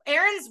right.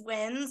 Aaron's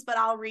wins, but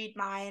I'll read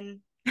mine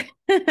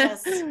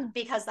just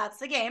because that's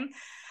the game.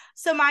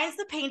 So mine's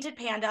the Painted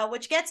Panda,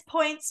 which gets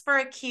points for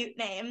a cute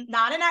name.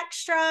 Not an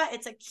extra.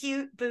 It's a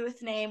cute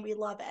booth name. We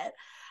love it.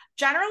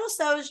 General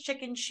Tso's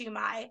Chicken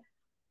Shumai.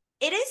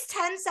 It is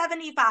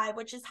 10.75,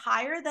 which is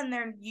higher than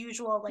their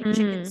usual like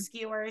chicken Mm,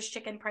 skewers,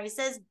 chicken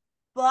prices,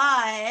 but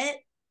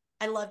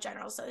I love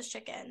General Tso's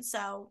chicken,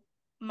 so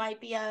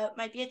might be a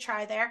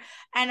try there.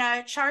 And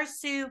a char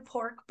siu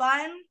pork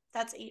bun,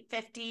 that's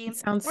 8.50. it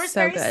sounds We're just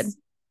so very good.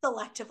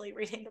 selectively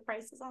reading the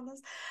prices on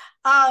this.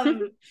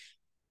 Um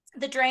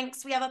The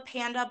drinks, we have a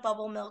panda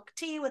bubble milk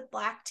tea with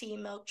black tea,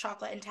 milk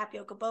chocolate, and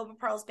tapioca boba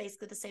pearls.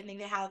 Basically the same thing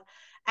they have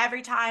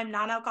every time,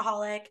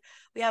 non-alcoholic.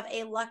 We have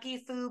a Lucky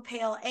Foo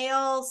pale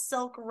ale,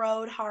 Silk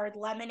Road hard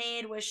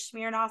lemonade with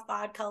Smirnoff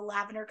vodka,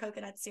 lavender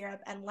coconut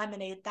syrup, and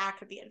lemonade. That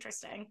could be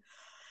interesting.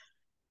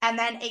 And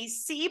then a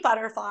sea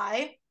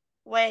butterfly,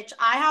 which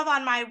I have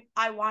on my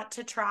I want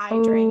to try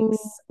Oh, drinks,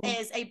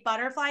 is a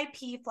butterfly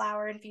pea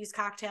flower infused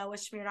cocktail with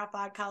Smirnoff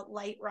vodka,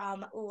 light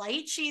rum,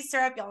 light cheese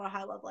syrup. Y'all know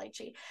how I love light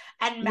cheese,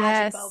 and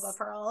magic boba yes.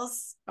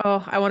 pearls.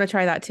 Oh, I want to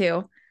try that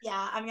too.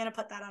 Yeah, I'm gonna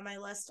put that on my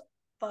list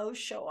for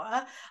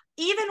sure.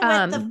 Even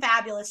with the Um,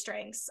 fabulous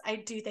drinks, I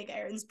do think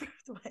Aaron's Booth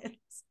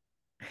wins.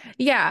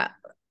 yeah,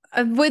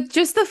 with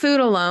just the food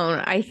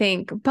alone, I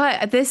think.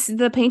 But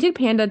the painted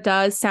panda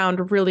does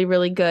sound really,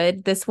 really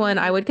good. This one,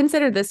 I Mm-hmm. would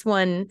consider this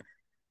one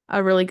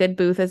a really good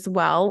booth as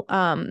well.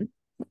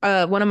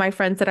 One of my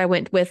friends that I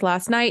went with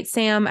last night,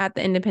 Sam at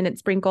the Independent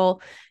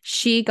Sprinkle,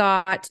 she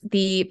got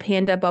the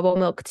panda bubble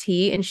milk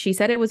tea, and she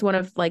said it was one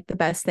of like the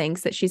best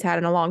things that she's had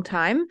in a long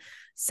time.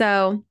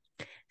 So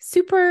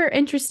super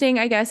interesting,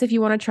 I guess, if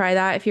you want to try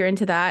that, if you're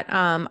into that.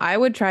 I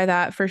would try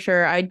that for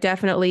sure.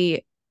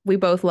 We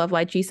both love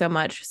lychee so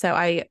much, so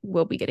I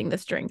will be getting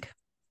this drink.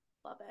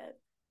 Love it.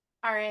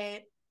 All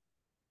right.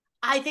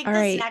 I think All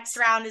this right. next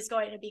round is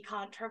going to be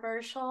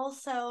controversial,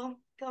 so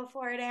go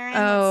for it, Aaron.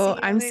 Let's Oh, see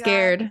what I'm we got.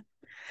 scared.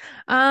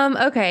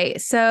 Okay,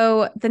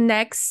 so the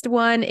next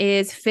one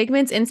is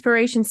Figment's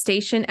Inspiration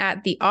Station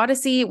at the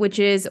Odyssey, which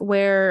is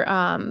where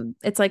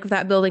it's like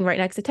that building right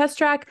next to Test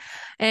Track.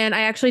 And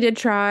I actually did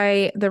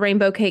try the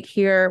rainbow cake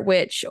here,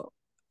 which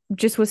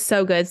just was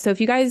so good. So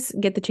if you guys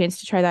get the chance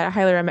to try that,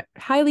 I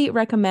highly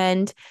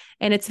recommend.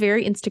 And it's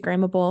very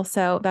Instagrammable,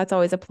 so that's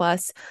always a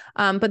plus.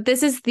 But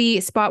this is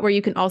the spot where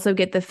you can also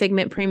get the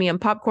Figment Premium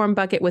Popcorn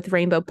Bucket with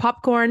rainbow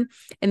popcorn,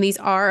 and these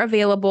are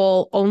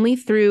available only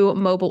through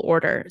mobile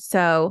order.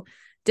 So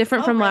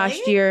different Oh, from really?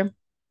 last year.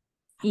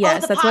 Oh,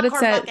 Yes, the that's what it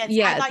popcorn said. buckets. I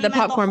Yeah, thought you the meant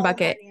the popcorn whole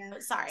bucket.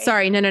 menu. Sorry.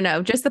 Sorry,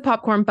 no, just the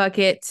popcorn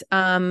bucket.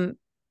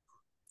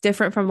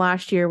 Different from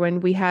last year when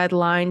we had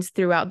lines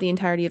throughout the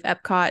entirety of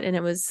Epcot and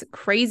it was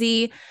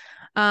crazy.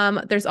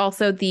 There's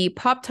also the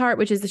Pop Tart,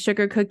 which is the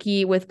sugar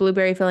cookie with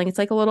blueberry filling. It's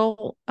like a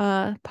little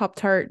Pop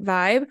Tart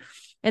vibe.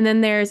 And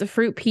then there's a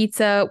fruit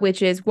pizza,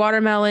 which is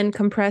watermelon,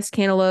 compressed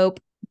cantaloupe,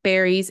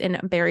 berries, and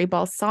berry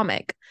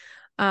balsamic.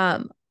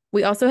 Um,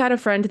 we also had a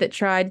friend that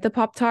tried the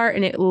Pop Tart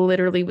and it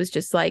literally was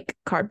just like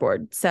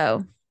cardboard.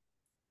 So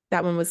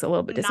that one was a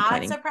little bit Not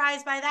disappointing.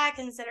 surprised by that,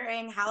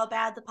 considering how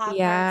bad the popcorns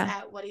Yeah.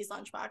 at Woody's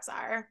Lunchbox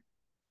are.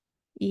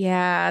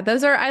 Yeah,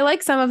 I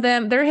like some of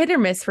them. They're hit or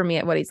miss for me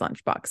at Woody's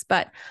Lunchbox,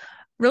 but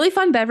really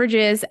fun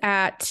beverages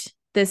at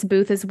this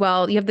booth as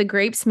well. You have the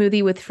grape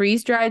smoothie with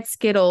freeze dried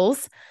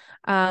Skittles.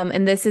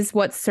 And this is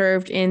what's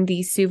served in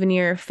the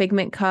souvenir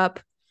Figment cup,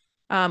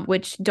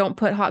 which don't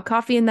put hot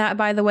coffee in that,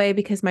 by the way,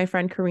 because my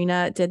friend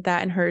Karina did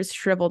that and hers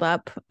shriveled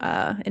up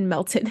and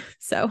melted.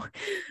 So,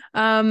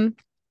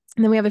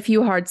 and then we have a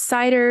few hard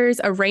ciders,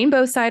 a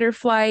rainbow cider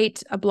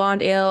flight, a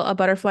blonde ale, a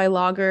butterfly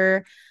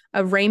lager,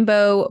 a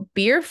rainbow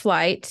beer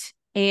flight,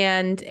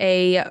 and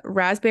a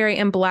raspberry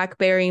and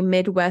blackberry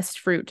Midwest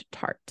fruit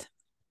tart.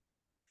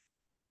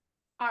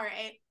 All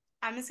right.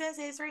 I'm just going to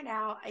say this right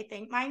now. I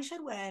think mine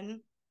should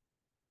win,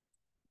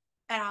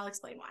 and I'll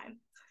explain why.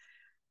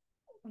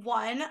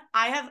 One,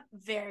 I have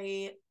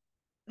very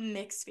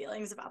mixed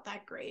feelings about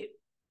that grape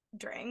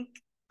drink.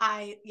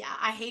 I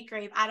hate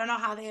grape. I don't know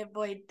how they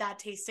avoid that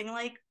tasting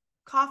like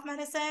cough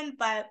medicine,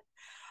 but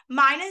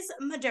mine is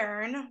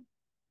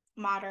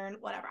modern,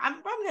 whatever.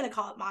 I'm gonna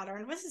call it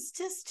modern. This is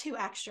just too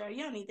extra.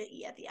 You don't need the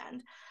E at the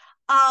end.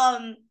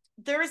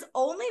 There's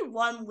only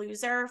one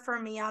loser for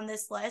me on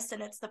this list,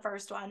 and it's the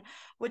first one,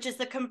 which is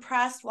the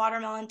compressed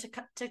watermelon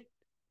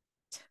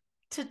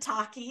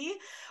tataki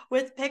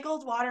with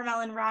pickled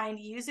watermelon rind,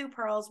 yuzu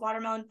pearls,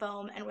 watermelon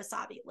foam, and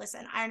wasabi.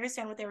 Listen, I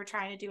understand what they were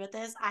trying to do with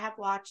this. I have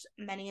watched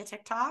many a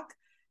TikTok,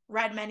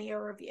 read many a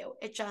review.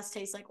 It just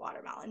tastes like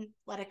watermelon.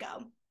 Let it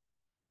go.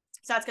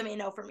 So that's gonna be a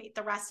no for me.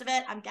 The rest of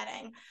it, I'm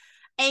getting.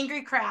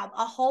 Angry crab,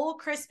 a whole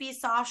crispy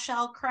soft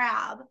shell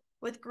crab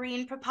with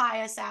green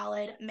papaya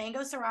salad,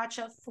 mango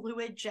sriracha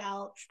fluid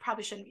gel,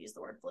 probably shouldn't use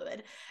the word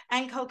fluid,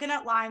 and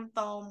coconut lime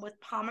foam with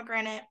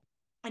pomegranate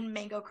and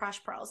mango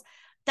crush pearls.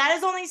 That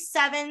is only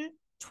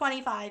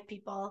 $7.25,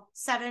 people.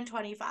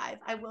 $7.25.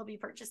 I will be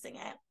purchasing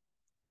it.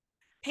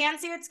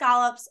 Pan-seared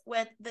scallops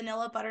with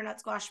vanilla butternut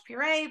squash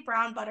puree,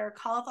 brown butter,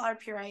 cauliflower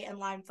puree, and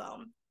lime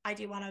foam. I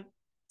do want to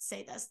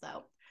say this,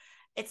 though.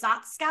 It's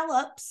not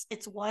scallops.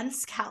 It's one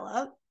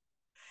scallop.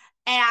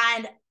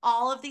 And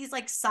all of these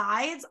like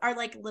sides are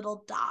like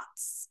little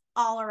dots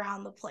all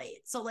around the plate.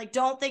 So like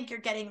don't think you're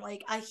getting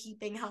like a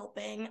heaping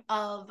helping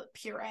of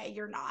puree.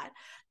 You're not.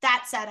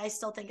 That said, I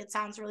still think it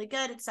sounds really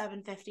good. It's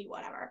 $7.50,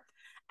 whatever.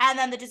 And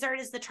then the dessert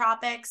is the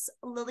tropics,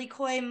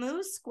 lilikoi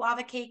mousse,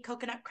 guava cake,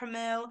 coconut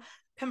cremeux,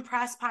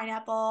 compressed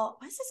pineapple.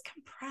 What is this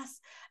compressed?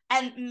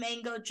 And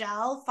mango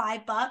gel,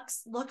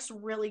 $5. Looks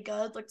really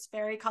good. Looks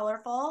very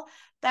colorful.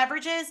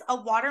 Beverages, a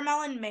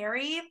watermelon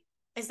Mary,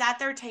 is that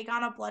their take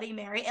on a Bloody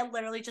Mary. It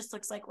literally just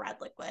looks like red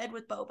liquid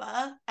with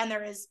boba, and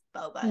there is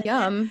boba in it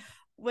Yum.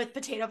 with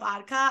potato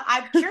vodka.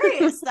 I'm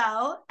curious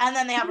though. And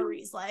then they have a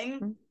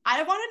Riesling.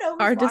 I want to know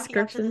who's Our walking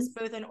up to this descriptions.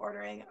 booth and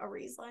ordering a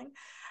Riesling.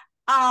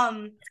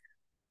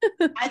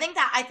 I think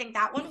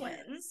that one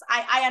wins.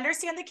 I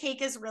understand the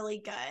cake is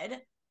really good,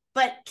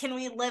 but can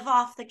we live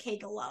off the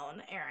cake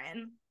alone,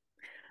 Erin?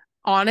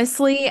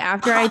 Honestly,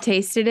 after I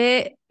tasted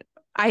it,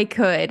 I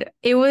could.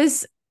 It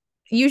was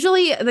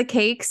usually the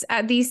cakes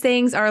at these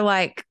things are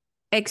like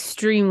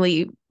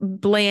extremely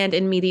bland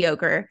and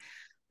mediocre.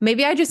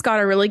 Maybe I just got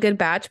a really good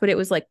batch, but it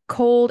was like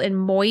cold and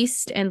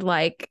moist and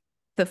like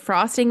the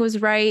frosting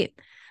was right.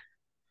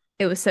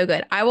 It was so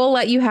good. I will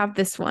let you have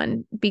this one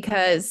Thank you.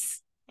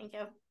 because Thank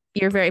you.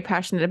 you're very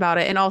passionate about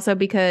it. And also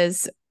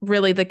because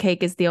really the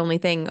cake is the only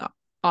thing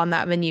on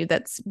that menu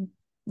that's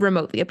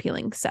remotely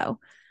appealing. So,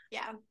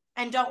 Yeah.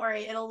 And don't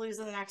worry, it'll lose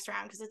in the next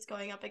round because it's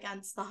going up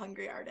against the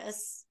Hungry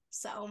Artists.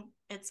 So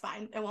it's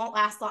fine. It won't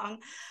last long.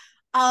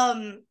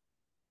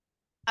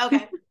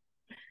 Okay.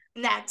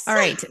 Next. all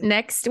right.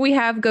 Next, we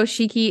have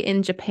goshiki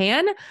in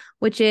Japan,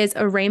 which is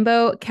a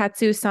rainbow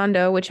katsu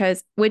sando,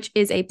 which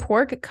is a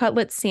pork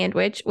cutlet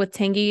sandwich with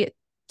tangy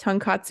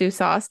tonkatsu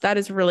sauce. That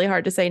is really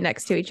hard to say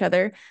next to each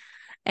other.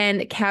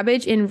 And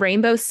cabbage in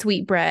rainbow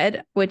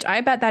sweetbread, which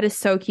I bet that is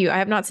so cute. I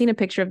have not seen a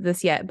picture of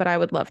this yet, but I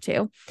would love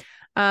to.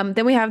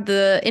 Then we have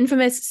the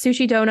infamous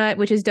sushi donut,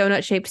 which is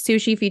donut-shaped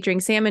sushi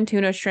featuring salmon,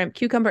 tuna, shrimp,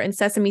 cucumber, and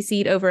sesame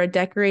seed over a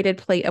decorated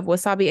plate of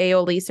wasabi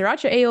aioli,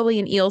 sriracha aioli,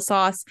 and eel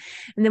sauce.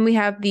 And then we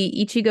have the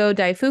Ichigo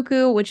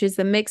Daifuku, which is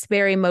the mixed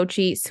berry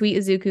mochi, sweet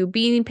izuku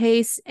bean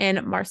paste, and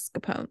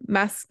mascarpone.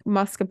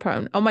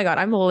 Oh my God,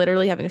 I'm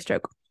literally having a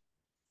stroke.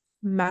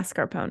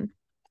 Mascarpone.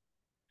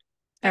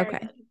 Very Okay.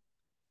 good.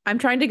 I'm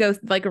trying to go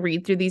like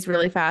read through these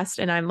really fast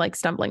and I'm like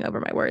stumbling over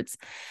my words.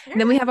 You're And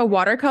then we good. have a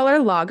watercolor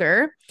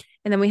lager.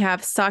 And then we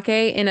have sake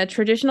in a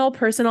traditional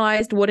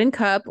personalized wooden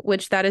cup,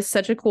 which that is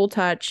such a cool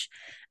touch.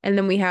 And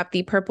then we have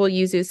the purple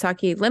yuzu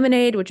sake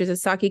lemonade, which is a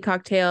sake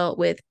cocktail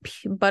with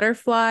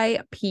butterfly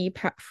pea.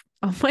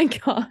 Oh my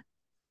God.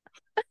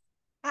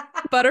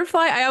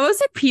 Butterfly. I almost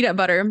said peanut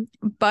butter.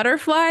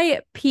 Butterfly,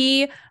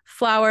 pea,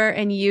 flower,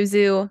 and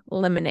yuzu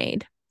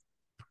lemonade.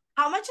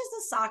 How much is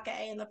the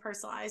sake in the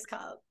personalized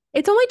cup?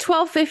 It's only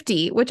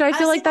 $12.50, which I I feel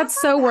see, like that's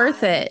that's so not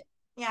worth bad. it.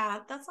 Yeah,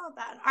 that's not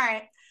bad. All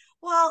right.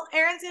 Well,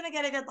 Erin's gonna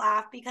get a good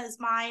laugh because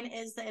mine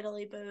is the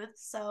Italy booth.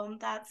 So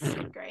that's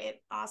great.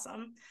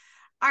 Awesome.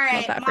 All Love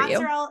right. that for you.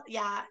 Mozzarella.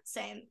 Yeah,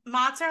 same.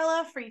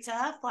 Mozzarella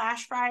frita,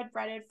 flash fried,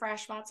 breaded,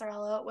 fresh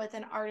mozzarella with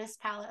an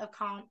artist palette of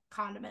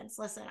condiments.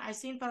 Listen, I've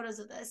seen photos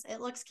of this.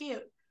 It looks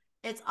cute.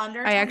 It's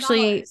under I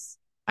actually $10.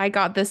 I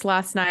got this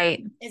last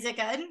night. Is it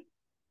good?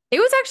 It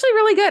was actually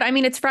really good. I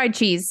mean, it's fried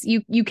cheese.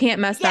 You can't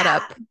mess that Yeah.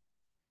 up.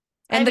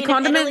 I And the mean, if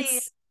Italy,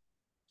 condiments,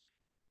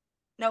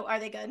 no, are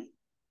they good?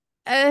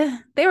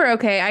 they were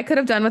okay. I could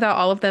have done without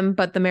all of them,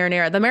 but the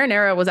marinara. The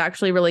marinara was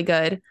actually really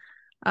good.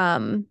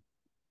 Um,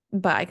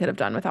 but I could have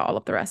done without all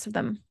of the rest of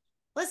them.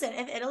 Listen,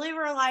 if Italy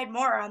relied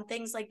more on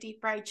things like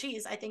deep fried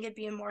cheese, I think it'd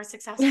be a more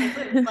successful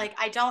booth. Like,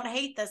 I don't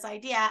hate this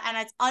idea, and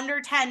it's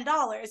under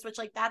 $10, which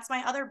like that's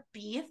my other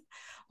beef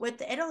with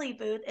the Italy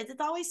booth. It's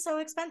always so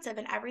expensive,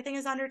 and everything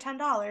is under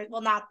 $10.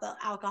 Well, not the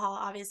alcohol,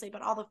 obviously,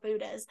 but all the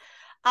food is.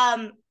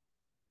 Um,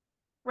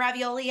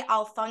 Ravioli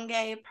al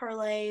funge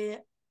perle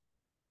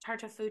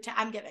tartufute.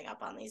 I'm giving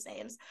up on these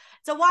names.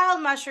 It's a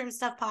wild mushroom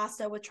stuffed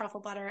pasta with truffle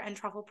butter and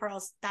truffle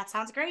pearls. That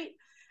sounds great.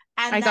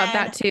 I And got then,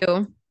 that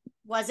too.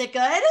 was it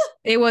good?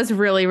 It was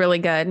really, really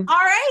good. All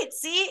right.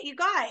 See, you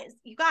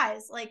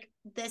guys, like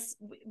this,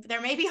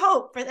 there may be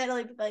hope for the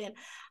Italy Pavilion.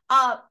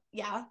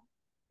 Yeah.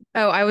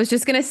 Oh, I was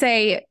just gonna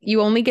say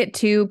you only get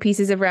 2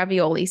 pieces of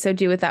ravioli, so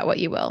do with that what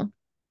you will.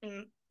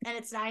 And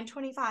it's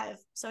 $9.25.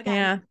 So again,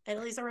 Yeah.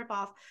 Italy's a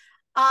ripoff.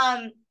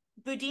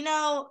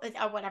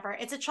 Budino, whatever.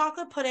 It's a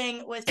chocolate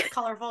pudding with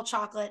colorful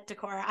chocolate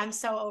decor. I'm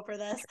so over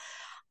this.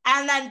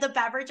 And then the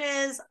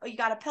beverages, you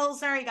got a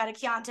Pilsner, you got a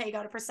Chianti, you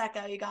got a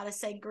Prosecco, you got a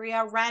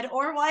Sangria, red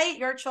or white,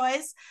 your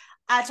choice.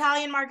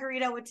 Italian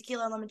margarita with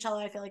tequila and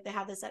limoncello. I feel like they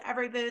have this at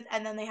every booth.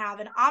 And then they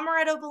have an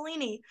Amaretto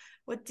Bellini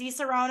with Di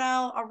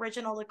Serrano,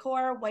 original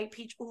liqueur, white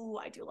peach. Ooh,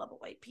 I do love a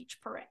white peach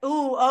puree.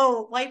 Ooh,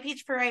 oh, white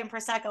peach puree and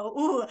Prosecco.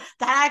 Ooh,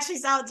 that actually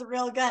sounds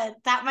real good.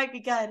 That might be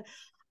good.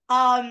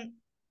 I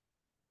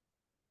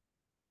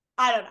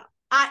don't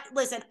know.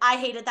 Listen, I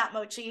hated that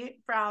mochi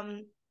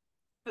from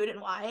Food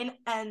and Wine,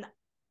 and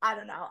I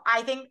don't know.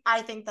 I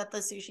think that the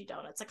sushi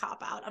donut's a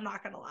cop out. I'm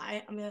not gonna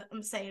lie.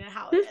 I'm saying it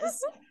how it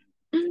is.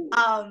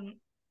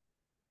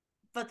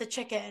 But the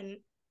chicken,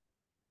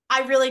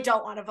 I really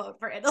don't want to vote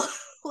for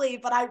Italy,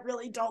 but I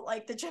really don't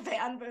like the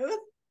Japan booth.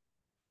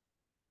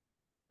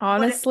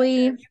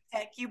 Honestly,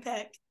 You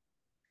pick.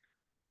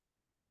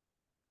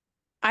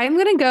 I'm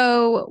gonna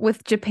go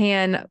with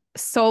Japan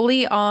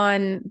solely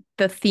on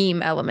the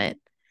theme element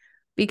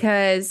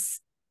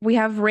because we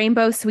have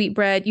rainbow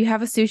sweetbread, you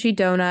have a sushi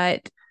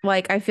donut.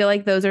 Like I feel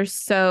like those are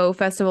so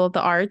Festival of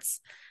the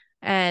Arts.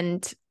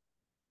 And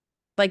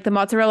like the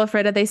mozzarella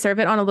fritta, they serve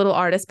it on a little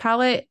artist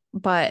palette,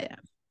 but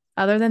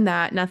other than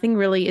that, nothing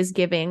really is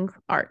giving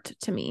art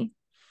to me.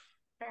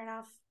 Fair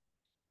enough.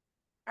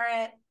 All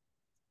right.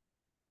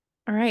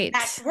 All right.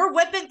 Next, we're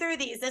whipping through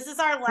these. This is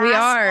our We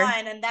last are.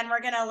 one, and then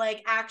we're gonna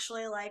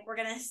actually we're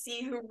gonna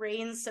see who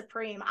reigns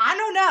supreme. I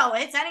don't know.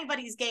 It's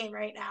anybody's game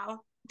right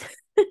now.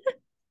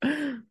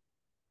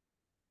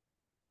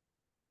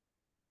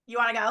 You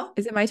want to go?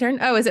 Is it my turn?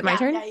 Oh, is it my Yeah,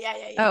 turn? yeah, yeah,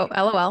 yeah, yeah.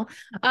 Oh,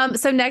 LOL.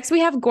 So next we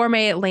have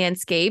gourmet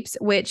landscapes,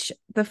 which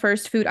the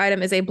first food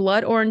item is a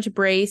blood orange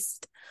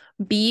braised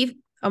beef.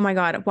 Oh my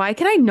God, why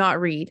can I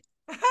not read?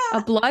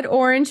 A blood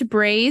orange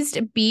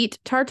braised beet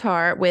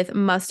tartare with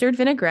mustard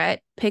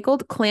vinaigrette,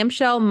 pickled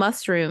clamshell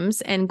mushrooms,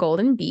 and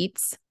golden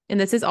beets. And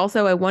this is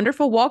also a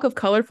wonderful walk of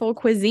colorful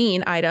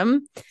cuisine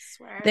item.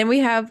 Swear. Then we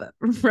have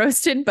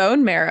roasted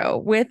bone marrow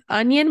with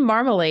onion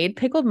marmalade,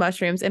 pickled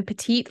mushrooms, and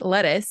petite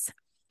lettuce.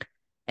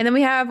 And then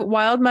we have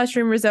wild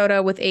mushroom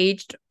risotto with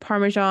aged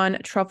Parmesan,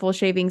 truffle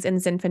shavings, and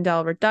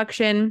Zinfandel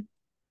reduction.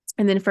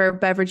 And then for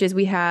beverages,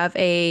 we have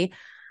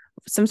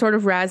some sort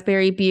of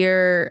raspberry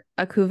beer,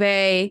 a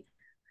cuvee,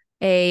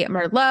 a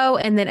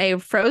Merlot, and then a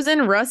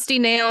frozen rusty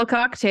nail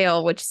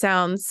cocktail, which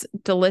sounds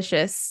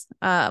delicious.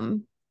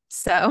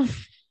 So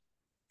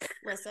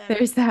Listen.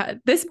 there's that.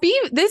 This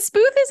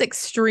booth is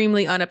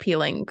extremely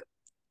unappealing.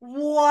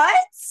 What?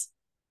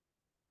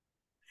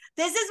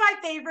 This is my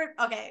favorite.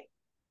 Okay.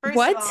 First of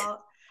What?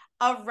 all,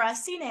 a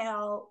rusty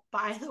nail,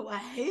 by the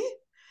way,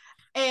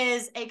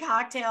 is a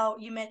cocktail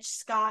you mix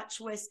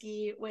Scotch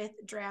whiskey with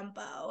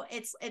Drambo.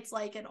 It's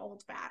like an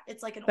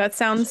it's like an old That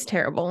sounds fashioned.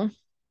 terrible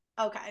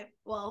Okay,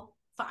 well,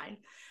 fine.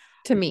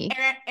 to me.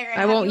 Aaron,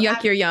 I have won't you yuck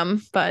ever? your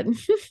yum, but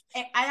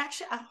I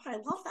actually, I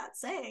love that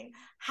saying.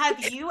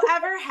 Have you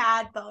ever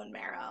had bone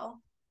marrow?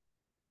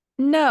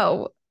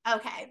 no.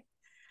 Okay,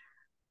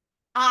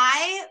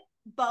 I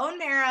bone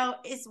marrow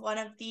is one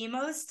of the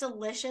most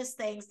delicious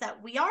things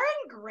that we are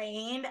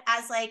ingrained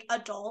as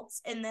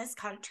adults in this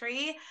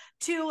country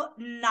to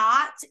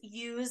not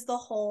use the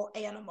whole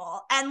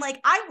animal. And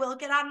I will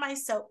get on my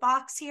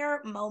soapbox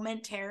here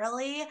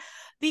momentarily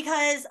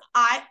because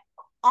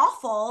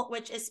offal,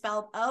 which is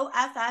spelled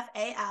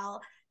OFFAL,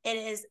 it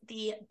is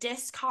the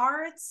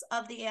discards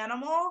of the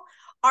animal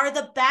are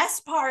the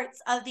best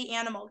parts of the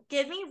animal.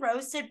 Give me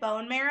roasted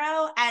bone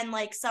marrow and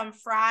some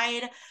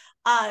fried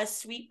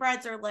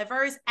sweetbreads or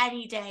livers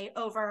any day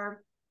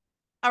over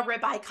a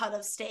ribeye cut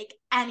of steak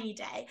any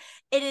day.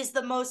 It is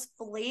the most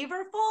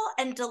flavorful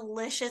and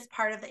delicious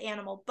part of the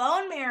animal.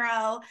 Bone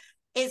marrow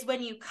is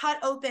when you cut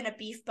open a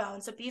beef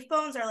bone. So beef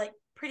bones are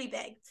pretty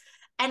big.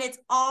 And it's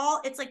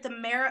like the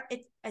marrow,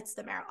 it's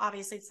the marrow,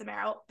 obviously it's the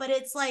marrow, but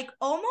it's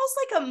almost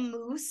like a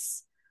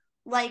mousse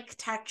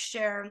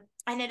texture.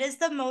 And it is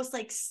the most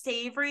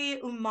savory,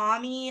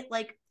 umami,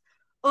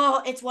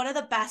 oh, it's one of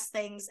the best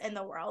things in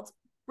the world.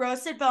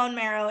 Roasted bone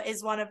marrow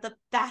is one of the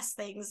best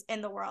things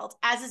in the world,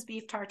 as is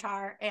beef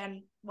tartare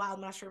and wild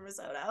mushroom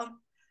risotto.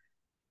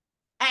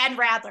 And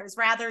radlers.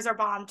 Radlers are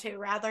bomb too.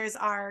 Radlers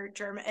are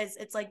German.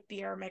 It's like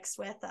beer mixed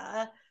with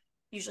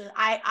usually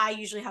I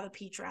usually have a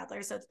peach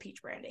radler, so it's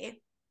peach brandy.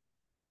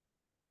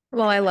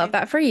 Well, I love Anyway.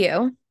 that for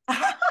you.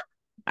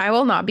 I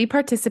will not be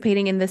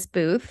participating in this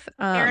booth.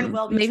 Aaron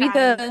will be Maybe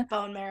trying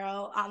bone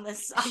marrow on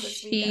this weekend. Let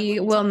she me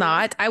will tell you.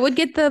 not. I would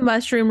get the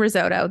mushroom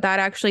risotto. That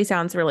actually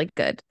sounds really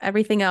good.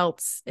 Everything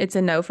else, it's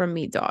a no from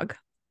me, dog.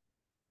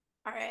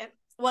 All right.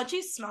 Once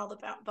you smell the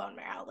bone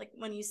marrow,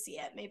 when you see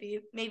it,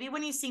 maybe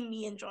when you see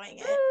me enjoying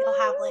it, you'll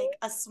have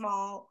a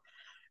small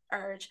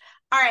urge.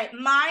 All right,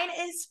 mine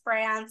is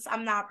France.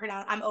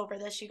 I'm over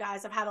this, you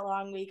guys. I've had a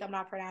long week. I'm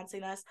not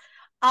pronouncing this.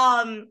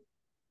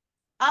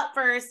 Up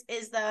first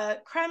is the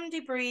creme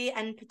de brie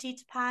and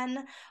petite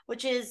pain,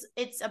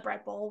 it's a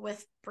bread bowl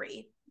with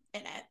brie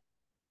in it.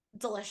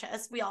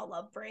 Delicious. We all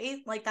love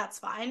brie. That's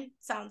fine.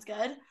 Sounds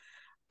good.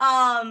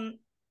 The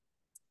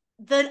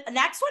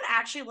next one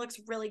actually looks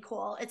really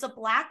cool. It's a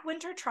black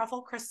winter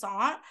truffle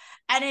croissant,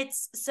 and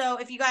so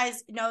if you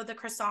guys know the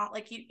croissant,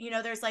 you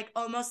know there's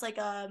almost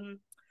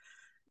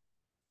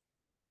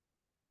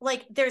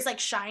there's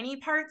shiny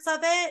parts of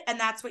it, and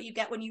that's what you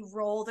get when you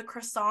roll the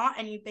croissant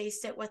and you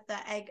baste it with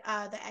the egg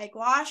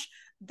wash.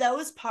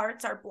 Those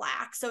parts are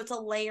black, so it's a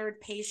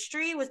layered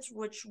pastry, which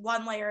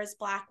one layer is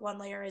black, one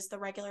layer is the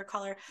regular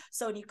color.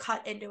 So when you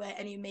cut into it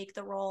and you make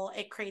the roll,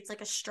 it creates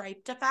a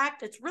striped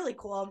effect. It's really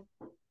cool.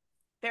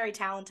 Very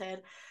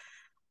talented.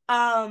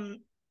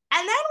 And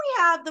then we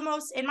have the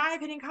most, in my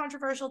opinion,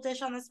 controversial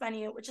dish on this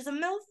menu, which is a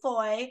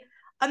millefeuille.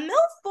 A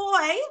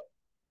millefeuille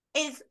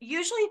is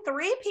usually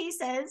 3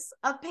 pieces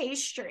of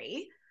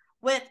pastry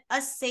with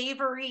a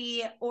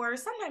savory, or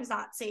sometimes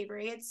not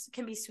savory, it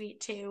can be sweet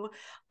too,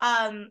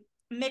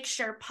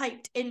 mixture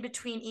piped in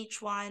between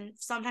each one,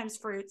 sometimes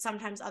fruit,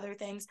 sometimes other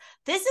things.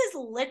 This is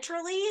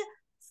literally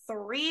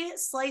 3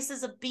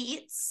 slices of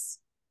beets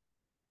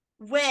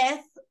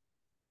with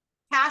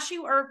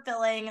cashew herb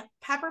filling,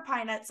 pepper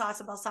pine nut sauce,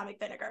 and balsamic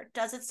vinegar.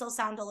 Does it still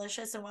sound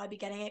delicious and will I be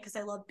getting it because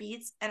I love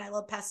beets and I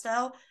love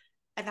pesto?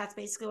 And that's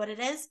basically what it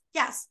is.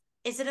 Yes.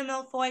 Is it a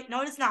millefeuille?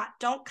 No, it is not.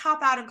 Don't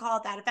cop out and call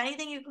it that. If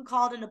anything, you can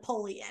call it a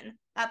Napoleon.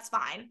 That's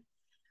fine.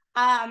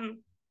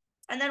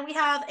 And then we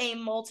have a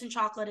molten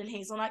chocolate and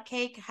hazelnut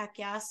cake. Heck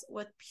yes,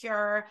 with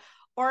pure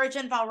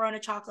origin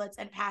Valrhona chocolates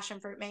and passion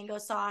fruit mango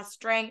sauce.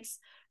 Drinks,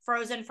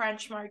 frozen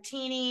French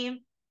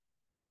martini.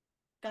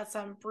 Got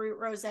some Brut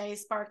Rosé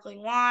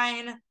sparkling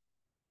wine,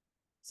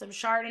 some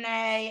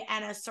Chardonnay,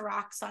 and a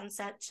Ciroc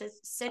Sunset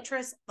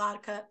citrus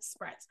vodka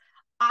spritz.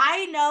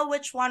 I know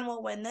which one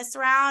will win this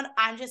round.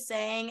 I'm just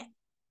saying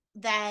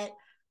that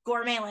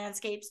Gourmet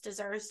Landscapes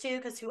deserves to,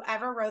 because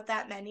whoever wrote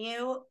that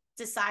menu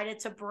decided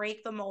to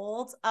break the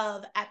mold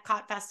of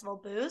Epcot Festival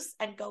booths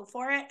and go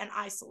for it, and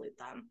I salute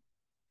them.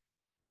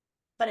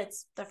 But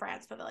it's the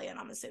France Pavilion,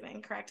 I'm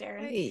assuming. Correct,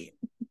 Erin?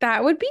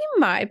 That would be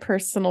my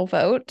personal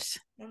vote.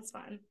 That's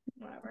fine.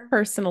 Whatever.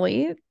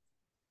 Personally, That's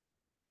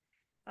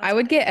I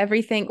would fine. get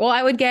everything. Well,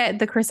 I would get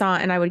the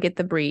croissant and I would get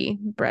the brie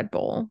bread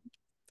bowl.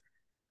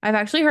 I've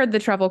actually heard the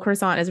truffle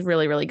croissant is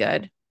really, really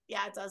good.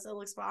 Yeah, it does. It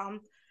looks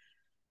bomb.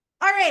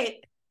 All right.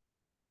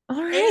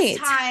 All It is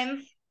right.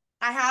 time.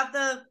 I have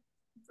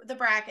the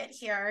bracket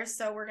here,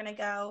 so we're gonna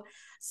go.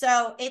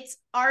 So it's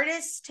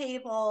artist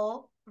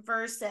table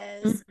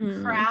versus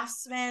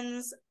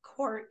craftsman's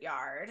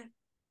courtyard.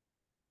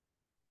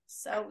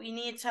 So we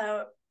need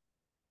to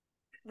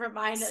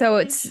remind So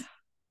it's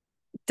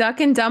Duck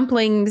and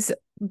Dumplings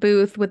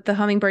booth with the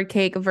hummingbird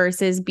cake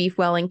versus Beef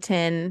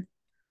Wellington.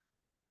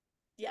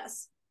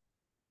 Yes.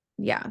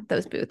 Yeah,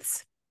 those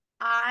booths.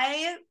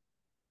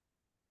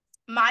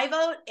 My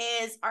vote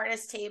is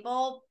artist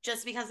table,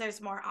 just because there's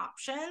more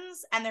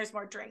options and there's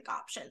more drink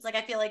options. Like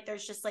I feel like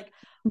there's just like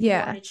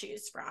more to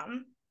choose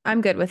from.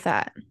 I'm good with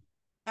that.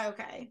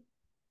 Okay.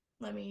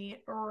 Let me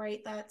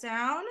write that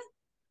down.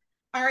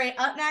 All right,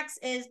 up next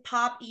is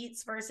Pop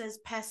Eats versus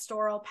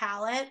Pastoral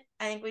Palette.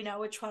 I think we know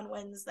which one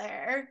wins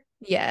there.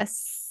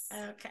 Yes.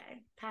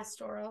 Okay,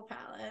 Pastoral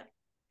Palette.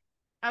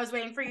 I was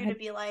waiting for you to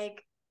be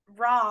like,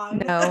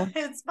 wrong. No,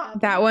 it's Pop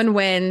that Eats. one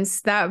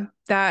wins.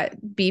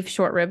 That beef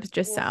short ribs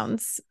just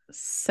sounds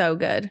so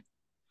good.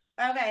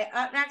 Okay,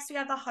 up next we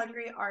have the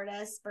Hungry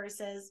Artist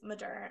versus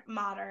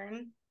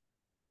modern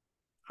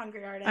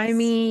Hungry Artist. I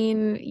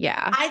mean,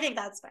 yeah. I think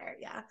that's fair,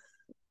 yeah.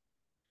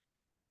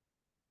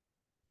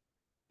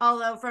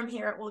 Although from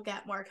here it will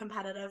get more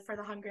competitive for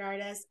the Hungry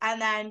Artist.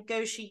 And then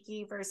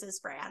Goshiki versus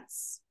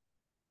France.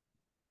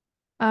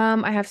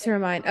 I have to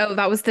remind. Oh,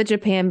 that was the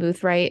Japan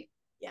booth, right?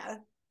 Yeah.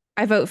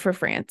 I vote for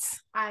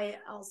France. I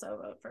also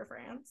vote for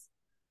France.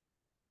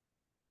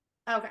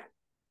 Okay.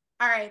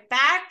 All right,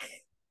 back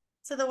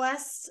to the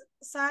west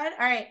side. All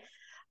right.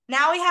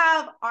 Now we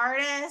have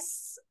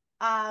artist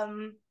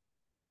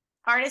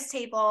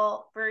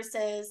table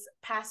versus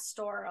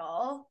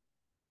pastoral.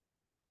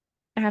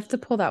 I have to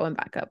pull that one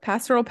back up.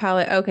 Pastoral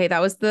palette. Okay,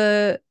 that was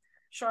the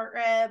short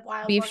rib,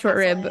 wild beef short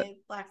rib,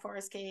 Black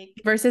Forest cake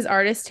versus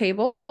artist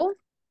table.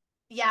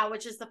 Yeah,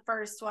 which is the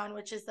first one,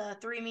 which is the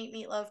 3-meat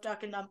meatloaf,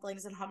 duck and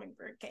dumplings, and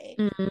hummingbird cake.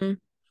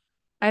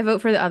 I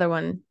vote for the other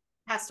one.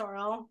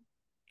 Pastoral.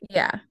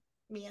 Yeah.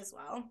 Me as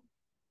well.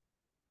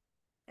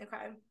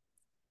 Okay.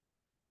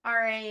 All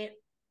right.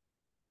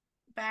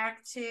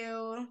 Back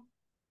to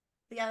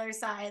the other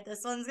side.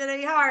 This one's gonna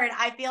be hard.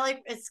 I feel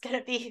like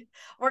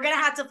we're gonna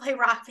have to play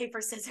rock,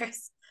 paper,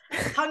 scissors.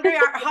 Hungry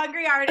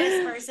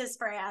Artist versus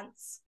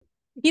France.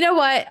 You know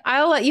what?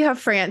 I'll let you have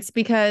France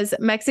because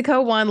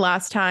Mexico won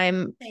last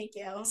time. Thank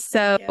you.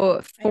 So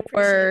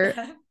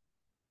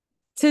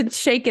to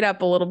shake it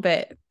up a little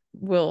bit,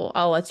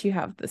 I'll let you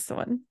have this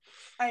one.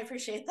 I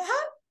appreciate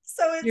that.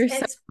 So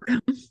it's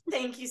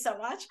thank you so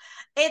much.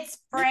 It's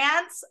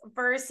France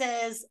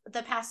versus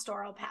the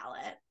pastoral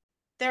palette.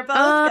 They're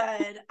both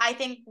good. I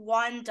think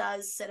one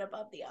does sit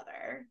above the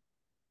other.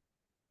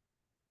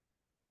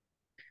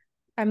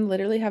 I'm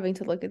literally having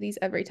to look at these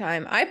every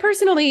time. I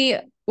personally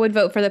would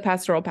vote for the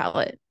pastoral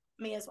palette.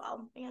 Me as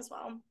well.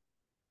 All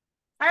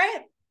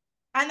right.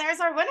 And there's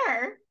our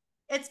winner.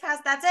 It's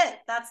past. That's it.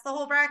 That's the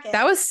whole bracket.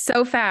 That was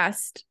so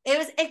fast. It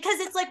was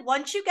because it's like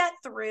once you get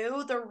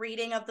through the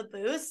reading of the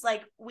booths,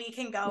 like we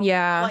can go.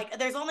 Yeah. Like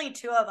there's only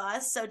 2 of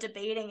us, so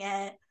debating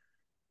it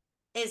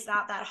is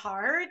not that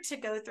hard to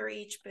go through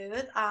each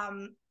booth.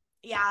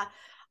 Yeah.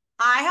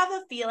 I have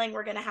a feeling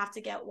we're gonna have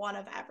to get one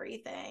of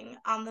everything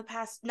on the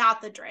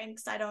not the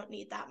drinks. I don't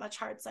need that much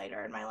hard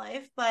cider in my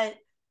life, but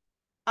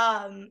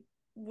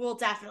we'll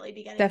definitely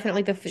be getting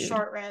the food,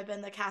 short rib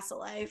and the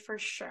cassoulet for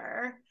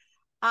sure.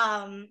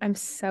 I'm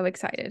so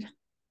excited.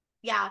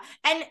 Yeah,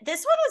 and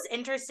this one was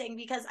interesting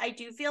because I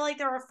do feel like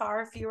there are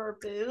far fewer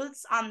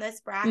booths on this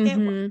bracket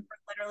where we're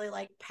literally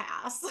like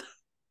pass.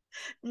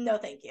 No,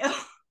 thank you.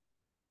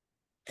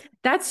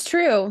 That's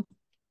true.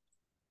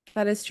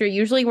 That is true.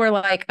 Usually we're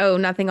like, oh,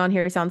 nothing on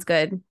here sounds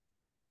good.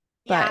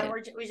 Yeah,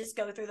 we just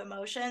go through the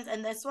motions.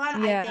 And this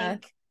one, yeah.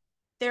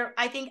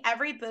 I think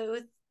every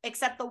booth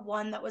except the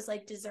one that was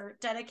like dessert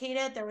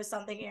dedicated, there was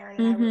something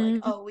Erin and I were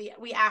like, oh,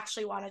 we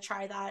actually want to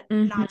try that,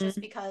 not just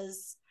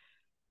because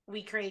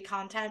we create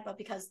content, but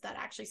because that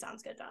actually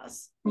sounds good to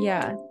us.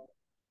 Yeah.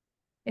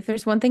 If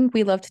there's one thing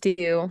we love to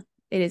do,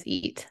 it is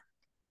eat.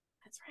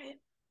 That's right.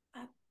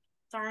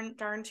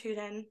 Darn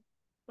tootin'.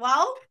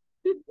 Well,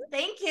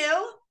 thank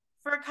you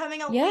for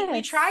coming along. Yes.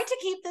 We tried to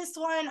keep this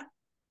one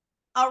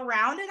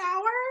around an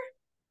hour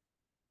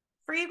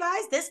for you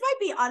guys. This might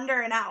be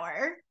under an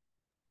hour.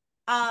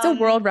 It's a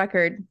world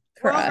record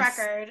for World us.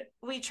 record.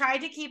 We tried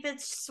to keep it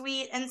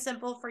sweet and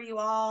simple for you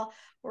all.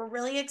 We're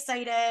really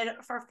excited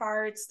for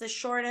Farts, the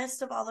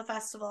shortest of all the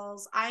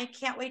festivals. I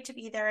can't wait to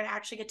be there and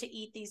actually get to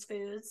eat these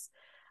foods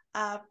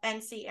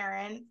and see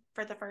Erin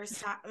for the first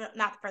time.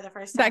 Not for the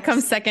first time. That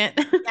comes second.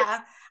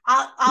 Yeah,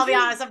 I'll be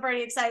honest. I'm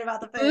pretty excited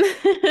about the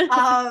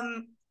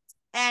food.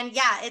 And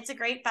yeah, it's a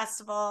great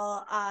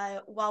festival,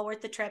 well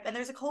worth the trip. And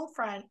there's a cold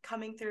front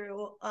coming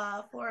through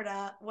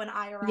Florida when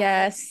I arrive.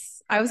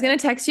 Yes. I was going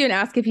to text you and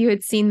ask if you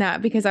had seen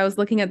that because I was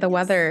looking at the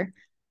weather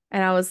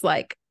and I was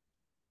like,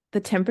 the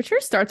temperature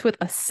starts with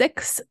a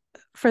 6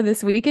 for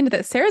this weekend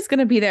that Sarah's going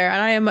to be there.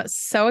 And I am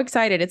so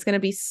excited. It's going to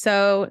be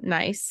so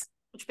nice.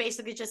 Which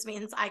basically just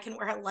means I can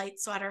wear a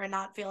light sweater and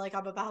not feel like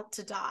I'm about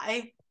to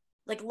die.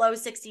 Like low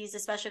 60s,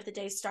 especially if the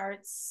day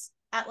starts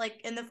at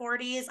like in the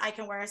 40s, I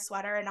can wear a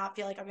sweater and not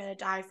feel like I'm going to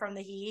die from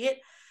the heat.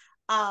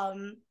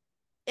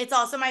 It's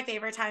also my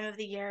favorite time of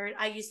the year.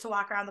 I used to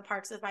walk around the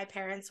parks with my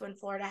parents when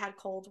Florida had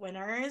cold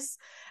winters,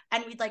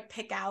 and we'd like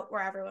pick out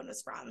where everyone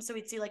was from. So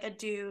we'd see like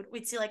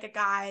we'd see like a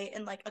guy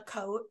in like a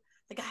coat,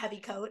 like a heavy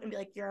coat, and be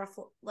like, you're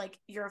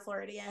a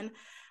Floridian.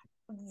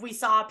 We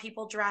saw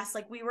people dressed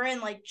like we were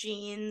in like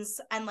jeans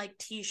and like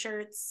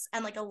t-shirts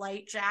and like a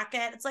light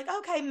jacket. It's like,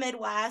 okay,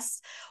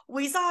 Midwest.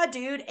 We saw a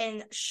dude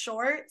in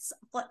shorts,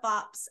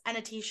 flip-flops, and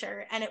a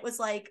t-shirt, and it was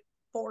like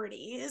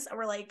 40s.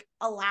 We're like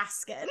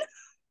Alaskan.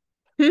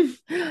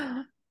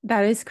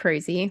 That is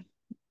crazy.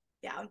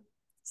 Yeah.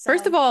 So,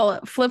 First of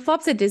all,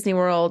 flip-flops at Disney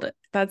World,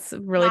 that's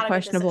really not a good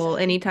questionable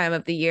decision. any time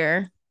of the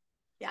year.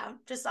 Yeah,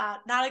 just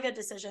not a good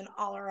decision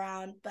all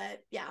around,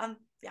 but yeah.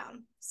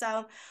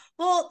 So,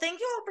 well, thank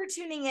you all for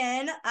tuning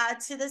in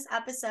to this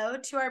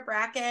episode, to our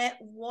bracket.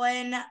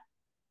 When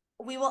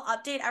we will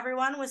update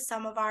everyone with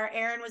some of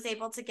Erin was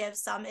able to give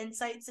some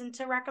insights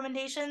into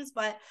recommendations,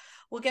 but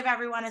we'll give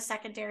everyone a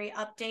secondary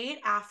update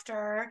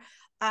after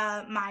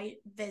my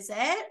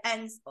visit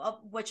and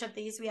which of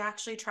these we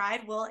actually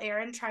tried. Will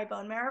Erin try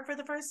bone marrow for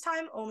the first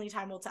time? Only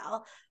time will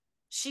tell.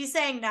 She's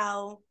saying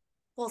no.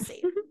 We'll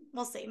see.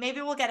 We'll see.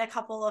 Maybe we'll get a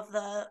couple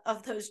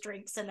of those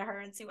drinks into her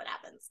and see what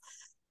happens.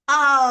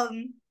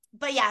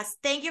 But yes,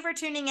 thank you for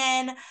tuning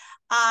in.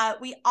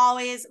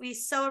 We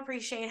so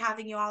appreciate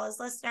having you all as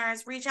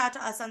listeners. Reach out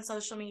to us on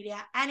social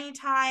media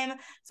anytime.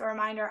 So a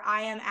reminder,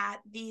 I am at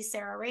the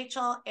Sarah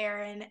Rachel.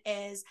 Erin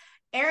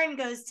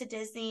goes to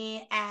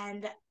Disney,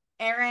 and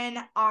Erin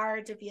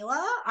R.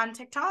 Davila on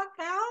TikTok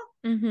now.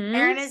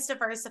 Erin is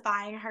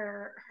diversifying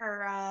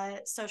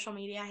her social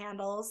media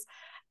handles.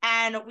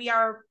 And we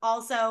are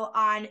also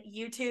on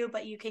YouTube,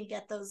 but you can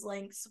get those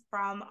links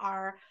from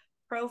our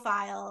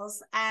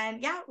profiles.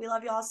 And yeah, we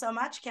love you all so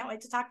much. Can't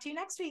wait to talk to you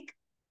next week.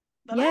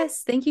 Bye-bye.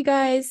 Yes, thank you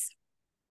guys.